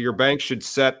aspect. So your bank should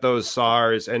set those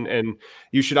SARs and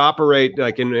you should operate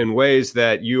like in ways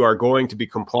that you are going to be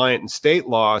compliant in state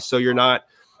law. So you're not,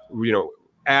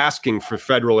 asking for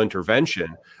federal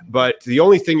intervention. But the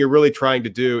only thing you're really trying to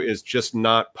do is just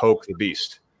not poke the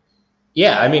beast.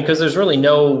 Yeah, I mean, because there's really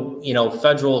no,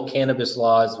 federal cannabis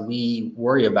laws we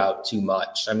worry about too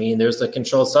much. I mean, there's the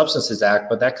Controlled Substances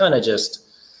Act, but that kind of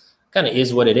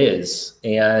is what it is.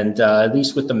 And at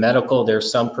least with the medical,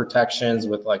 there's some protections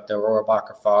with like the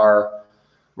Rohrabacher-Farr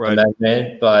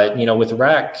amendment. But, with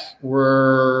rec,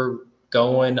 we're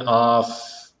going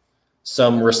off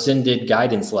some rescinded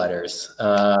guidance letters.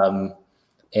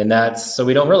 And that's, so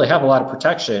we don't really have a lot of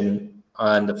protection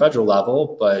on the federal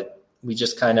level, but we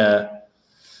just kind of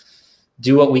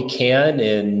do what we can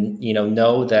and,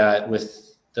 know that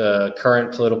with the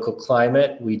current political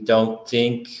climate, we don't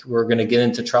think we're going to get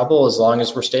into trouble as long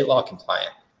as we're state law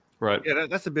compliant. Right. Yeah,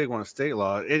 that's a big one, state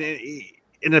law.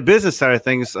 In the business side of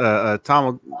things,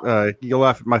 Tom, you'll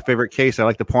laugh at my favorite case I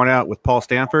like to point out with Paul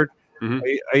Stanford. Mm-hmm.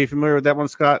 Are you familiar with that one,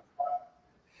 Scott?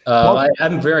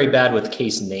 I'm very bad with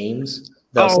case names.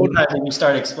 Sometimes when you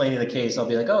start explaining the case, I'll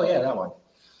be like, oh, yeah, that one.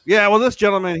 Yeah, well, this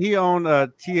gentleman, he owned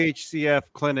THCF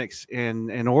clinics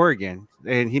in Oregon,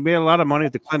 and he made a lot of money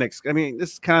at the clinics. I mean,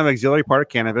 this is kind of an auxiliary part of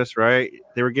cannabis, right?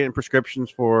 They were getting prescriptions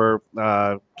for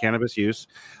cannabis use.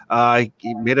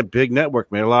 He made a big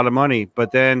network, made a lot of money,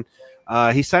 but then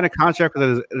he signed a contract with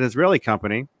an Israeli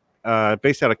company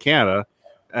based out of Canada.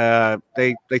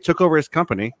 They took over his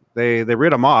company. They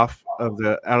rid him off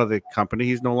out of the company.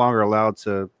 He's no longer allowed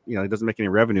to, he doesn't make any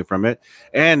revenue from it.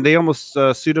 And they almost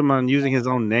sued him on using his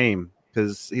own name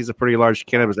because he's a pretty large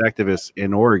cannabis activist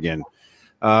in Oregon.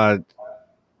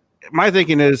 My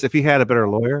thinking is if he had a better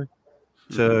lawyer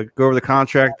to go over the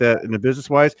contract that in the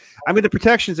business wise, I mean, the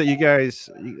protections that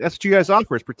that's what you guys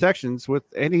offer is protections with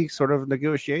any sort of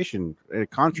negotiation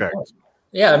contracts.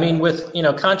 Yeah. I mean, with,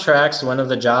 contracts, one of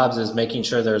the jobs is making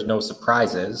sure there's no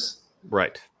surprises.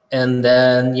 Right. And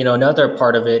then, another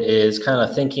part of it is kind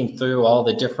of thinking through all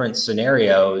the different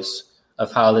scenarios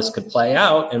of how this could play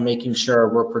out and making sure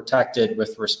we're protected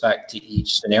with respect to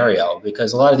each scenario,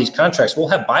 because a lot of these contracts will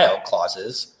have buyout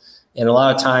clauses. And a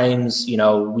lot of times,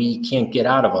 we can't get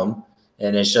out of them.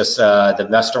 And it's just the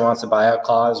investor wants a buyout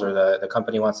clause or the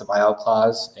company wants a buyout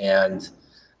clause. And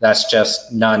that's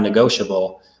just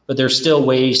non-negotiable. But there's still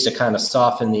ways to kind of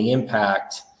soften the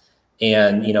impact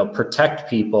and, protect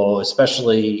people,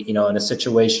 especially, in a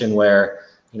situation where,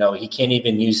 he can't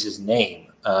even use his name,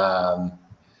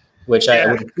 which I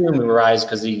would assume arise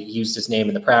because he used his name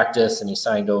in the practice and he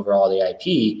signed over all the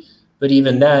IP. But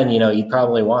even then, you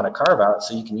probably want a carve out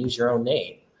so you can use your own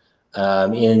name.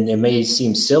 And it may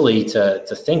seem silly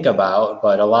to think about,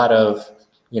 but a lot of,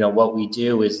 what we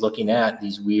do is looking at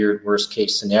these weird worst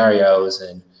case scenarios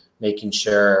and making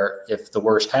sure if the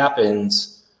worst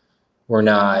happens, we're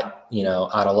not,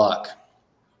 out of luck.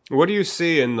 What do you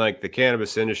see in like the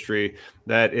cannabis industry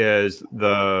that is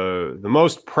the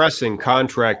most pressing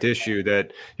contract issue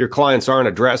that your clients aren't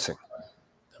addressing?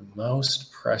 The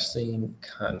most pressing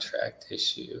contract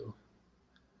issue.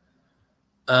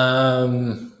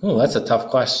 That's a tough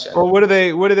question. Well,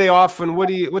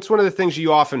 what's one of the things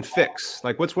you often fix?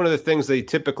 Like, what's one of the things they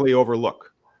typically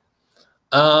overlook?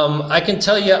 I can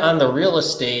tell you on the real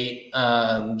estate,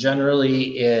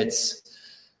 generally it's,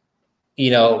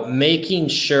 making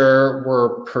sure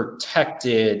we're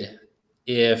protected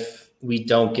if we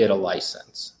don't get a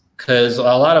license. Because a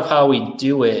lot of how we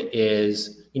do it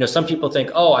is, some people think,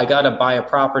 oh, I got to buy a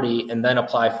property and then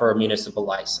apply for a municipal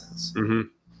license. Mm-hmm.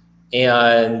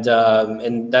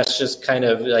 And that's just kind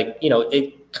of like,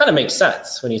 it kind of makes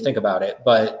sense when you think about it,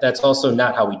 but that's also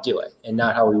not how we do it and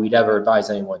not how we would ever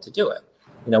advise anyone to do it.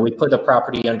 We put the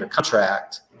property under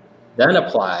contract, then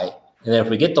apply, and then if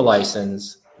we get the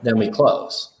license, then we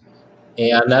close.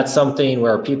 And that's something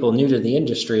where people new to the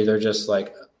industry, they're just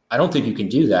like, I don't think you can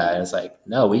do that. And it's like,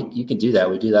 no, you can do that.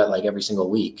 We do that like every single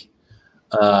week.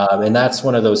 And that's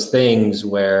one of those things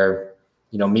where,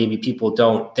 maybe people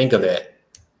don't think of it,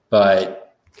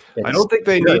 but I don't think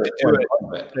they need to do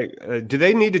it. Do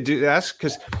they need to do that?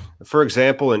 Because For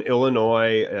example, in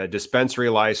Illinois, a dispensary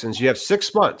license, you have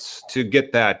 6 months to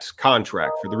get that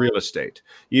contract for the real estate.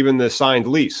 Even the signed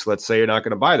lease, let's say you're not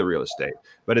going to buy the real estate,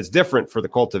 but it's different for the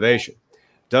cultivation.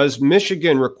 Does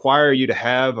Michigan require you to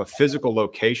have a physical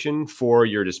location for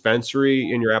your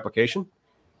dispensary in your application?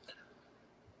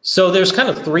 So there's kind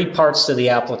of 3 parts to the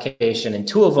application, and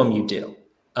 2 of them you do.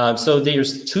 So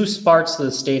there's 2 parts to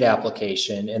the state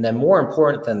application, and then more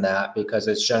important than that, because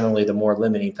it's generally the more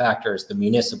limiting factor, is the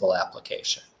municipal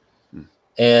application.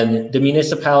 And the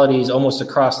municipalities almost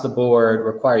across the board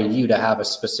require you to have a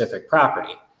specific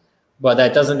property, but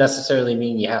that doesn't necessarily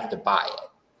mean you have to buy it.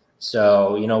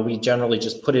 So, we generally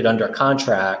just put it under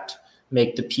contract,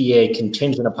 make the PA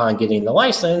contingent upon getting the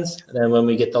license. And then when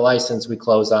we get the license, we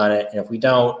close on it. And if we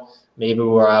don't, maybe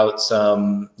we're out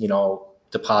some,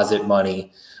 deposit money,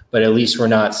 but at least we're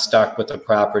not stuck with the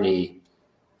property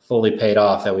fully paid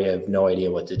off that we have no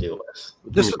idea what to do with.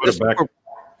 This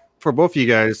for both of you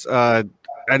guys.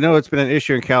 I know it's been an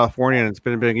issue in California, and it's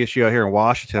been a big issue out here in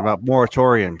Washington about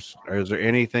moratoriums. Is there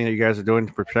anything that you guys are doing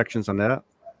for protections on that?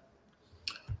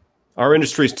 Our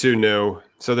industry's too new,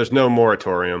 so there's no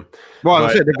moratorium. Well,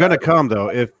 I said they're going to come though.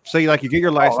 If say like you get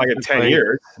your license, like in 10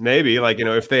 years, maybe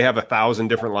if they have 1,000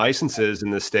 different licenses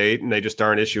in the state and they just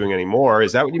aren't issuing any more,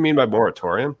 is that what you mean by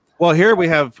moratorium? Well, here we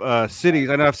have cities.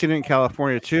 I know I've seen it in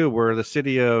California too, where the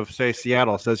city of say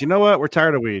Seattle says, you know what, we're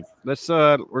tired of weed. We're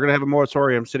going to have a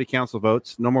moratorium. City council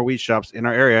votes, no more weed shops in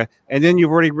our area, and then you've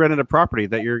already rented a property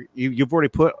that you've already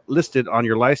put listed on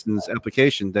your license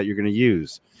application that you're going to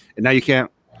use, and now you can't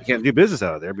do business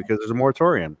out of there because there's a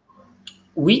moratorium.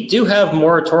 We do have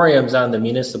moratoriums on the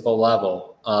municipal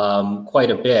level,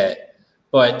 quite a bit,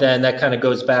 but then that kind of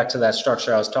goes back to that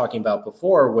structure I was talking about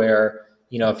before, where,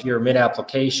 if you're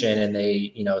mid-application and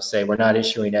they, say we're not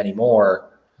issuing anymore,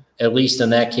 at least in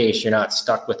that case, you're not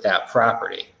stuck with that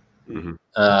property.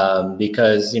 Mm-hmm.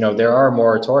 Because, there are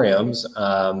moratoriums.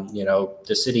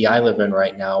 The city I live in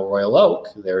right now, Royal Oak,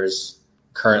 there's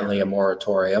currently a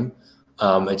moratorium.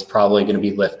 It's probably going to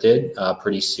be lifted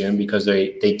pretty soon because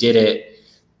they did it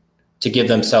to give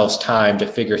themselves time to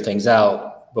figure things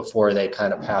out before they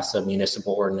kind of pass a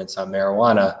municipal ordinance on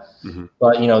marijuana. Mm-hmm.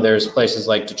 But, there's places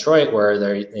like Detroit where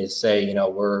they say,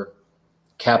 we're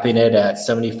capping it at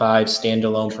 75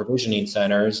 standalone provisioning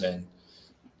centers. And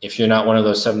if you're not one of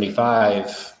those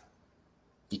 75,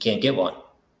 you can't get one.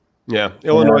 Yeah.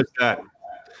 Illinois is that.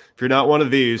 If you're not one of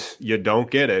these, you don't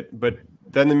get it. But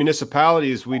then the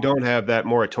municipalities, we don't have that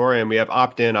moratorium. We have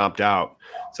opt-in, opt-out.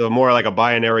 So more like a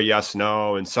binary yes,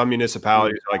 no. And some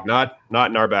municipalities are like, not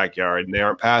in our backyard, and they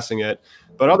aren't passing it.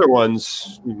 But other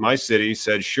ones, my city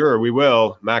said, sure, we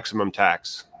will, maximum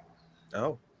tax.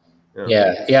 Oh.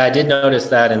 Yeah, I did notice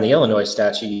that in the Illinois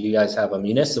statute, you guys have a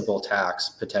municipal tax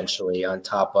potentially on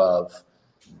top of,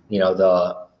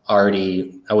 the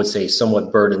already, I would say,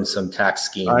 somewhat burdensome tax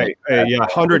scheme.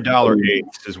 $100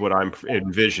 eighths is what I'm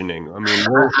envisioning. I mean,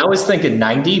 I was thinking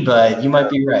 90, but you might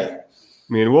be right.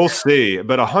 I mean, we'll see.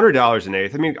 But $100 an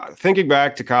eighth. I mean, thinking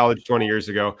back to college 20 years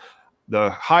ago, the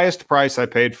highest price I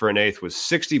paid for an eighth was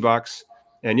 $60,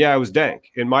 and it was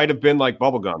dank. It might have been like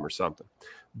bubblegum or something,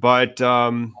 but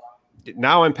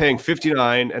now I'm paying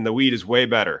 $59, and the weed is way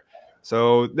better.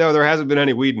 So no, there hasn't been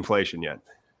any weed inflation yet.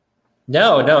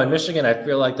 No. In Michigan, I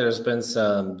feel like there's been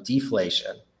some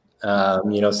deflation.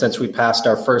 Since we passed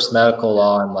our first medical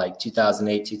law in like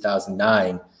 2008,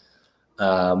 2009,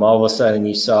 all of a sudden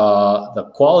you saw the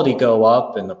quality go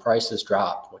up and the prices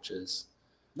dropped, which is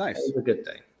nice. A good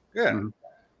thing. Yeah.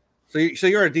 Mm-hmm. So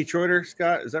you're a Detroiter,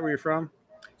 Scott? Is that where you're from?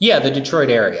 Yeah, the Detroit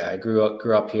area. I grew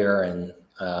up here, and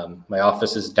my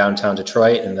office is downtown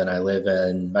Detroit, and then I live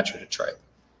in Metro Detroit.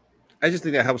 I just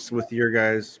think that helps with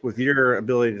your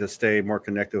ability to stay more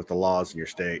connected with the laws in your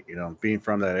state. Being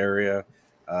from that area,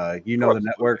 the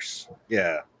networks.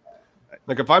 Yeah.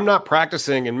 Like if I'm not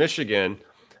practicing in Michigan,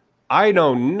 I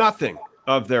know nothing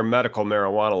of their medical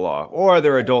marijuana law or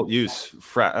their adult use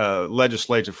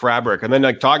legislative fabric. And then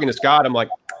like talking to Scott, I'm like,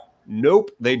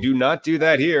 nope, they do not do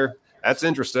that here. That's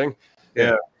interesting.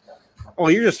 Yeah. Well,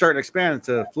 you're just starting to expand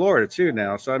to Florida too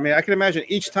now. So, I mean, I can imagine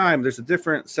each time there's a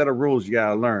different set of rules you got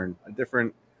to learn, a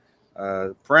different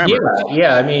parameters.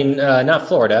 Yeah. I mean, not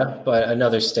Florida, but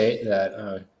another state that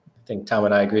I think Tom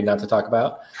and I agreed not to talk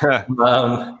about.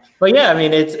 But yeah, I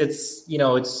mean,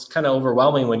 it's kind of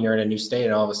overwhelming when you're in a new state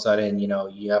and all of a sudden,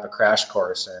 you have a crash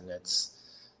course and it's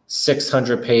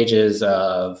 600 pages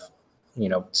of,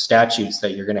 statutes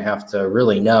that you're going to have to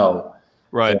really know.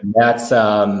 Right. And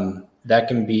that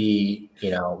can be,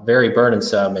 very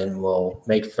burdensome and will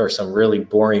make for some really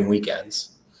boring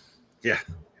weekends. Yeah.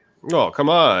 Oh, come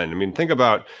on. I mean, think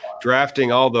about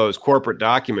drafting all those corporate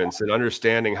documents and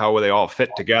understanding how they all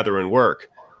fit together and work.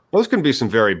 Those can be some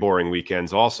very boring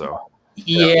weekends also.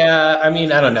 Yeah, I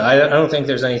mean, I don't know. I don't think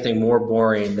there's anything more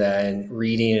boring than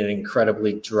reading an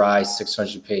incredibly dry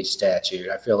 600-page statute.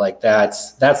 I feel like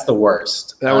that's the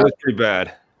worst. That one is pretty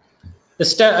bad.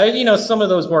 Some of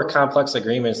those more complex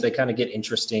agreements, they kind of get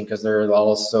interesting because they're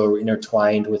all so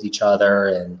intertwined with each other,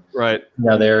 and right.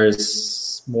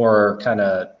 There's more kind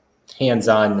of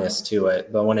hands-onness to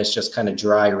it. But when it's just kind of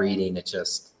dry reading, it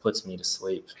just puts me to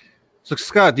sleep. So,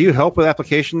 Scott, do you help with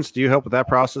applications? Do you help with that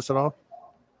process at all?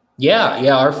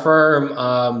 Yeah. Our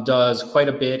firm does quite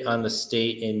a bit on the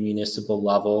state and municipal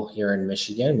level here in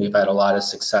Michigan. We've had a lot of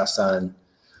success on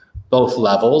both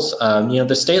levels.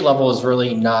 The state level is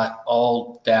really not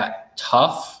all that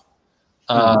tough.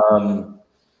 So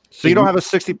you don't have a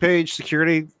 60-page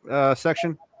security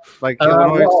section like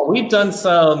Illinois? Well, we've done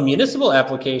some municipal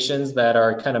applications that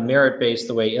are kind of merit-based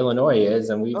the way Illinois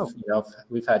is, and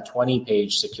we've had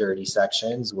 20-page security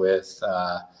sections with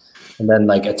and then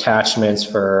like attachments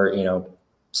for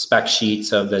spec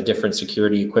sheets of the different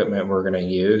security equipment we're going to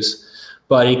use.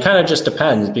 But it kind of just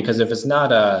depends, because if it's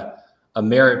not a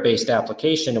merit-based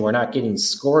application and we're not getting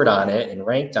scored on it and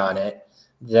ranked on it,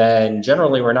 then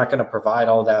generally we're not going to provide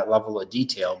all that level of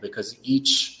detail, because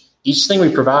each thing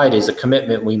we provide is a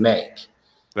commitment we make.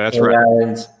 That's right.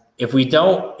 And if we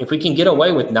can get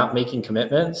away with not making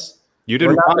commitments, you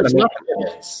didn't promise make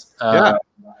commitments.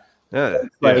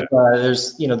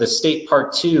 There's the state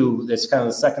part 2, that's kind of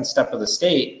the second step of the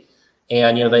state,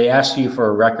 and they ask you for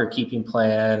a record keeping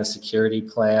plan, a security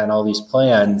plan, all these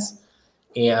plans,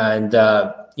 and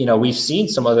we've seen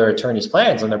some other attorneys'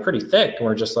 plans and they're pretty thick, and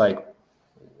we're just like,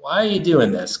 why are you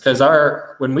doing this? Because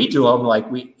when we do them,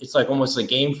 it's like almost a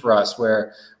game for us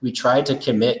where we try to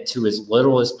commit to as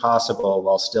little as possible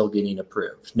while still getting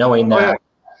approved, knowing that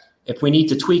if we need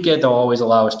to tweak it, they'll always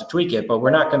allow us to tweak it, but we're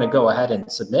not going to go ahead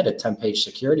and submit a 10-page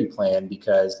security plan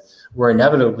because we're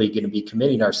inevitably going to be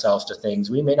committing ourselves to things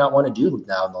we may not want to do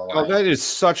down the line. Well, that is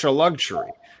such a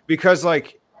luxury, because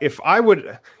if I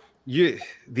would,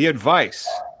 the advice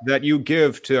that you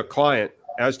give to a client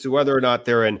as to whether or not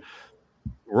they're in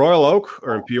Royal Oak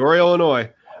or in Peoria, Illinois,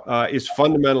 is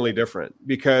fundamentally different,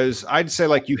 because I'd say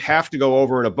you have to go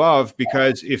over and above,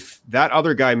 because if that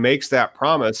other guy makes that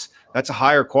promise, that's a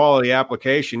higher quality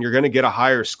application. You're going to get a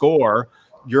higher score.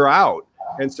 You're out.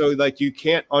 And so you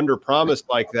can't under promise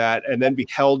like that and then be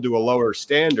held to a lower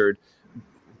standard.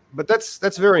 But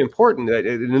that's very important.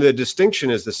 And the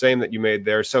distinction is the same that you made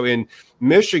there. So in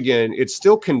Michigan, it's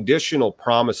still conditional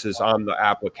promises on the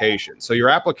application. So your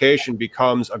application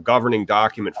becomes a governing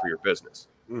document for your business.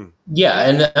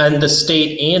 Yeah, and the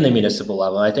state and the municipal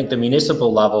level. I think the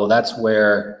municipal level, that's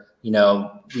where, we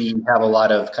have a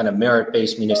lot of kind of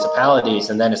merit-based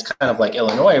municipalities. And then it's kind of like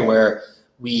Illinois, where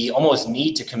we almost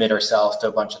need to commit ourselves to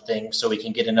a bunch of things so we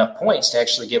can get enough points to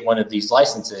actually get one of these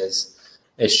licenses.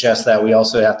 It's just that we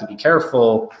also have to be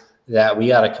careful that we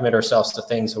got to commit ourselves to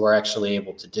things that we're actually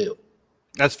able to do.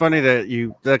 That's funny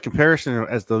that that comparison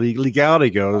as the legality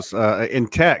goes in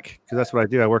tech, because that's what I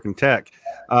do. I work in tech.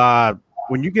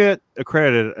 When you get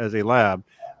accredited as a lab,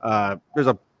 there's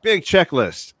a big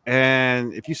checklist.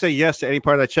 And if you say yes to any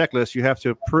part of that checklist, you have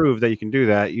to prove that you can do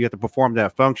that. You have to perform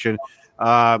that function.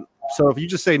 So if you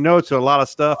just say no to a lot of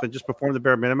stuff and just perform the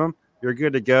bare minimum, you're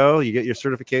good to go. You get your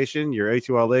certification, your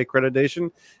A2LA accreditation,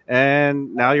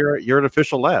 and now you're an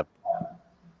official lab.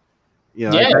 It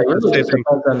really just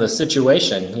depends on the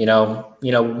situation.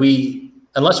 We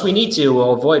unless we need to,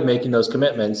 we'll avoid making those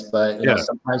commitments. But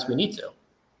sometimes we need to.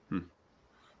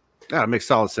 Yeah, it makes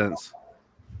solid sense.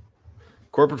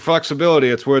 Corporate flexibility,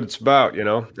 it's what it's about,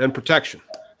 and protection.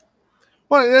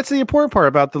 Well, that's the important part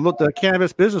about the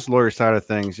cannabis business lawyer side of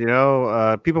things.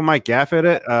 People might gaff at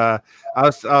it. So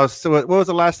what was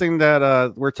the last thing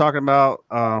that we're talking about?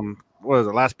 What was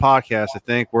the last podcast, I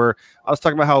think, where I was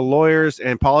talking about how lawyers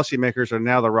and policymakers are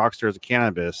now the rock stars of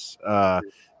cannabis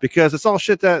because it's all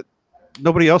shit that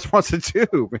nobody else wants to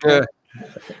do. Yeah.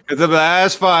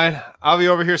 That's fine. I'll be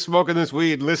over here smoking this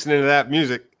weed, listening to that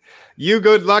music. You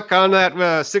good luck on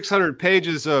that 600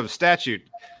 pages of statute.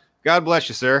 God bless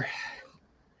you, sir.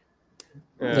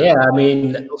 Yeah, I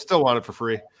mean, you'll still want it for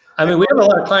free. I mean, we have a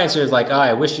lot of clients who's like,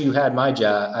 I wish you had my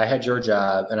job. I had your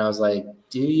job. And I was like,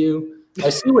 do you? I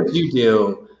see what you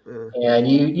do. And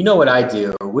you know what I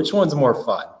do. Which one's more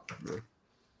fun?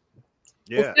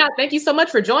 Yeah. Well, Scott, thank you so much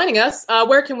for joining us.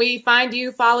 Where can we find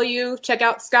you, follow you, check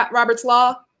out Scott Roberts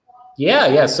Law?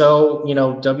 Yeah. So,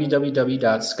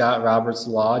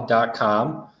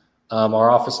 www.scottrobertslaw.com. Our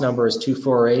office number is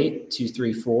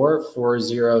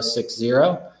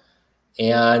 248-234-4060.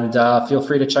 And feel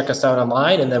free to check us out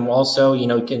online. And then also, you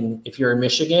can, if you're in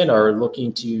Michigan or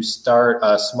looking to start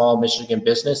a small Michigan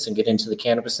business and get into the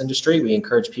cannabis industry, we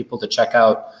encourage people to check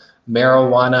out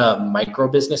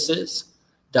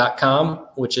marijuanamicrobusinesses.com,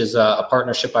 which is a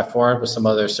partnership I formed with some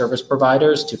other service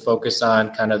providers to focus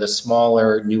on kind of the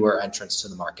smaller, newer entrants to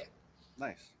the market.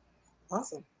 Nice.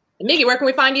 Awesome. And Miggy, where can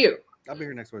we find you? I'll be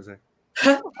here next Wednesday.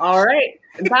 All right.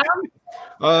 And Tom?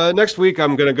 Next week,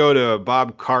 I'm going to go to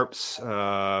Bob Karp's.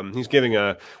 He's giving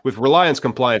with Reliance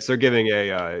Compliance, they're giving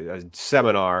a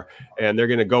seminar, and they're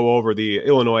going to go over the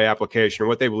Illinois application or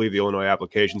what they believe the Illinois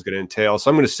application is going to entail. So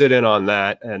I'm going to sit in on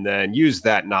that and then use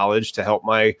that knowledge to help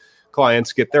my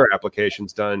clients get their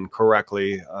applications done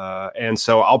correctly. And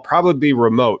so I'll probably be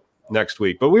remote next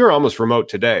week, but we were almost remote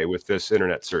today with this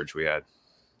internet surge we had.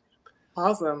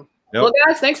 Awesome. Yep. Well,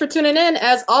 guys, thanks for tuning in.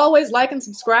 As always, like and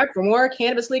subscribe for more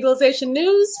cannabis legalization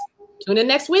news. Tune in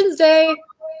next Wednesday.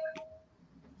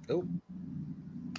 Nope.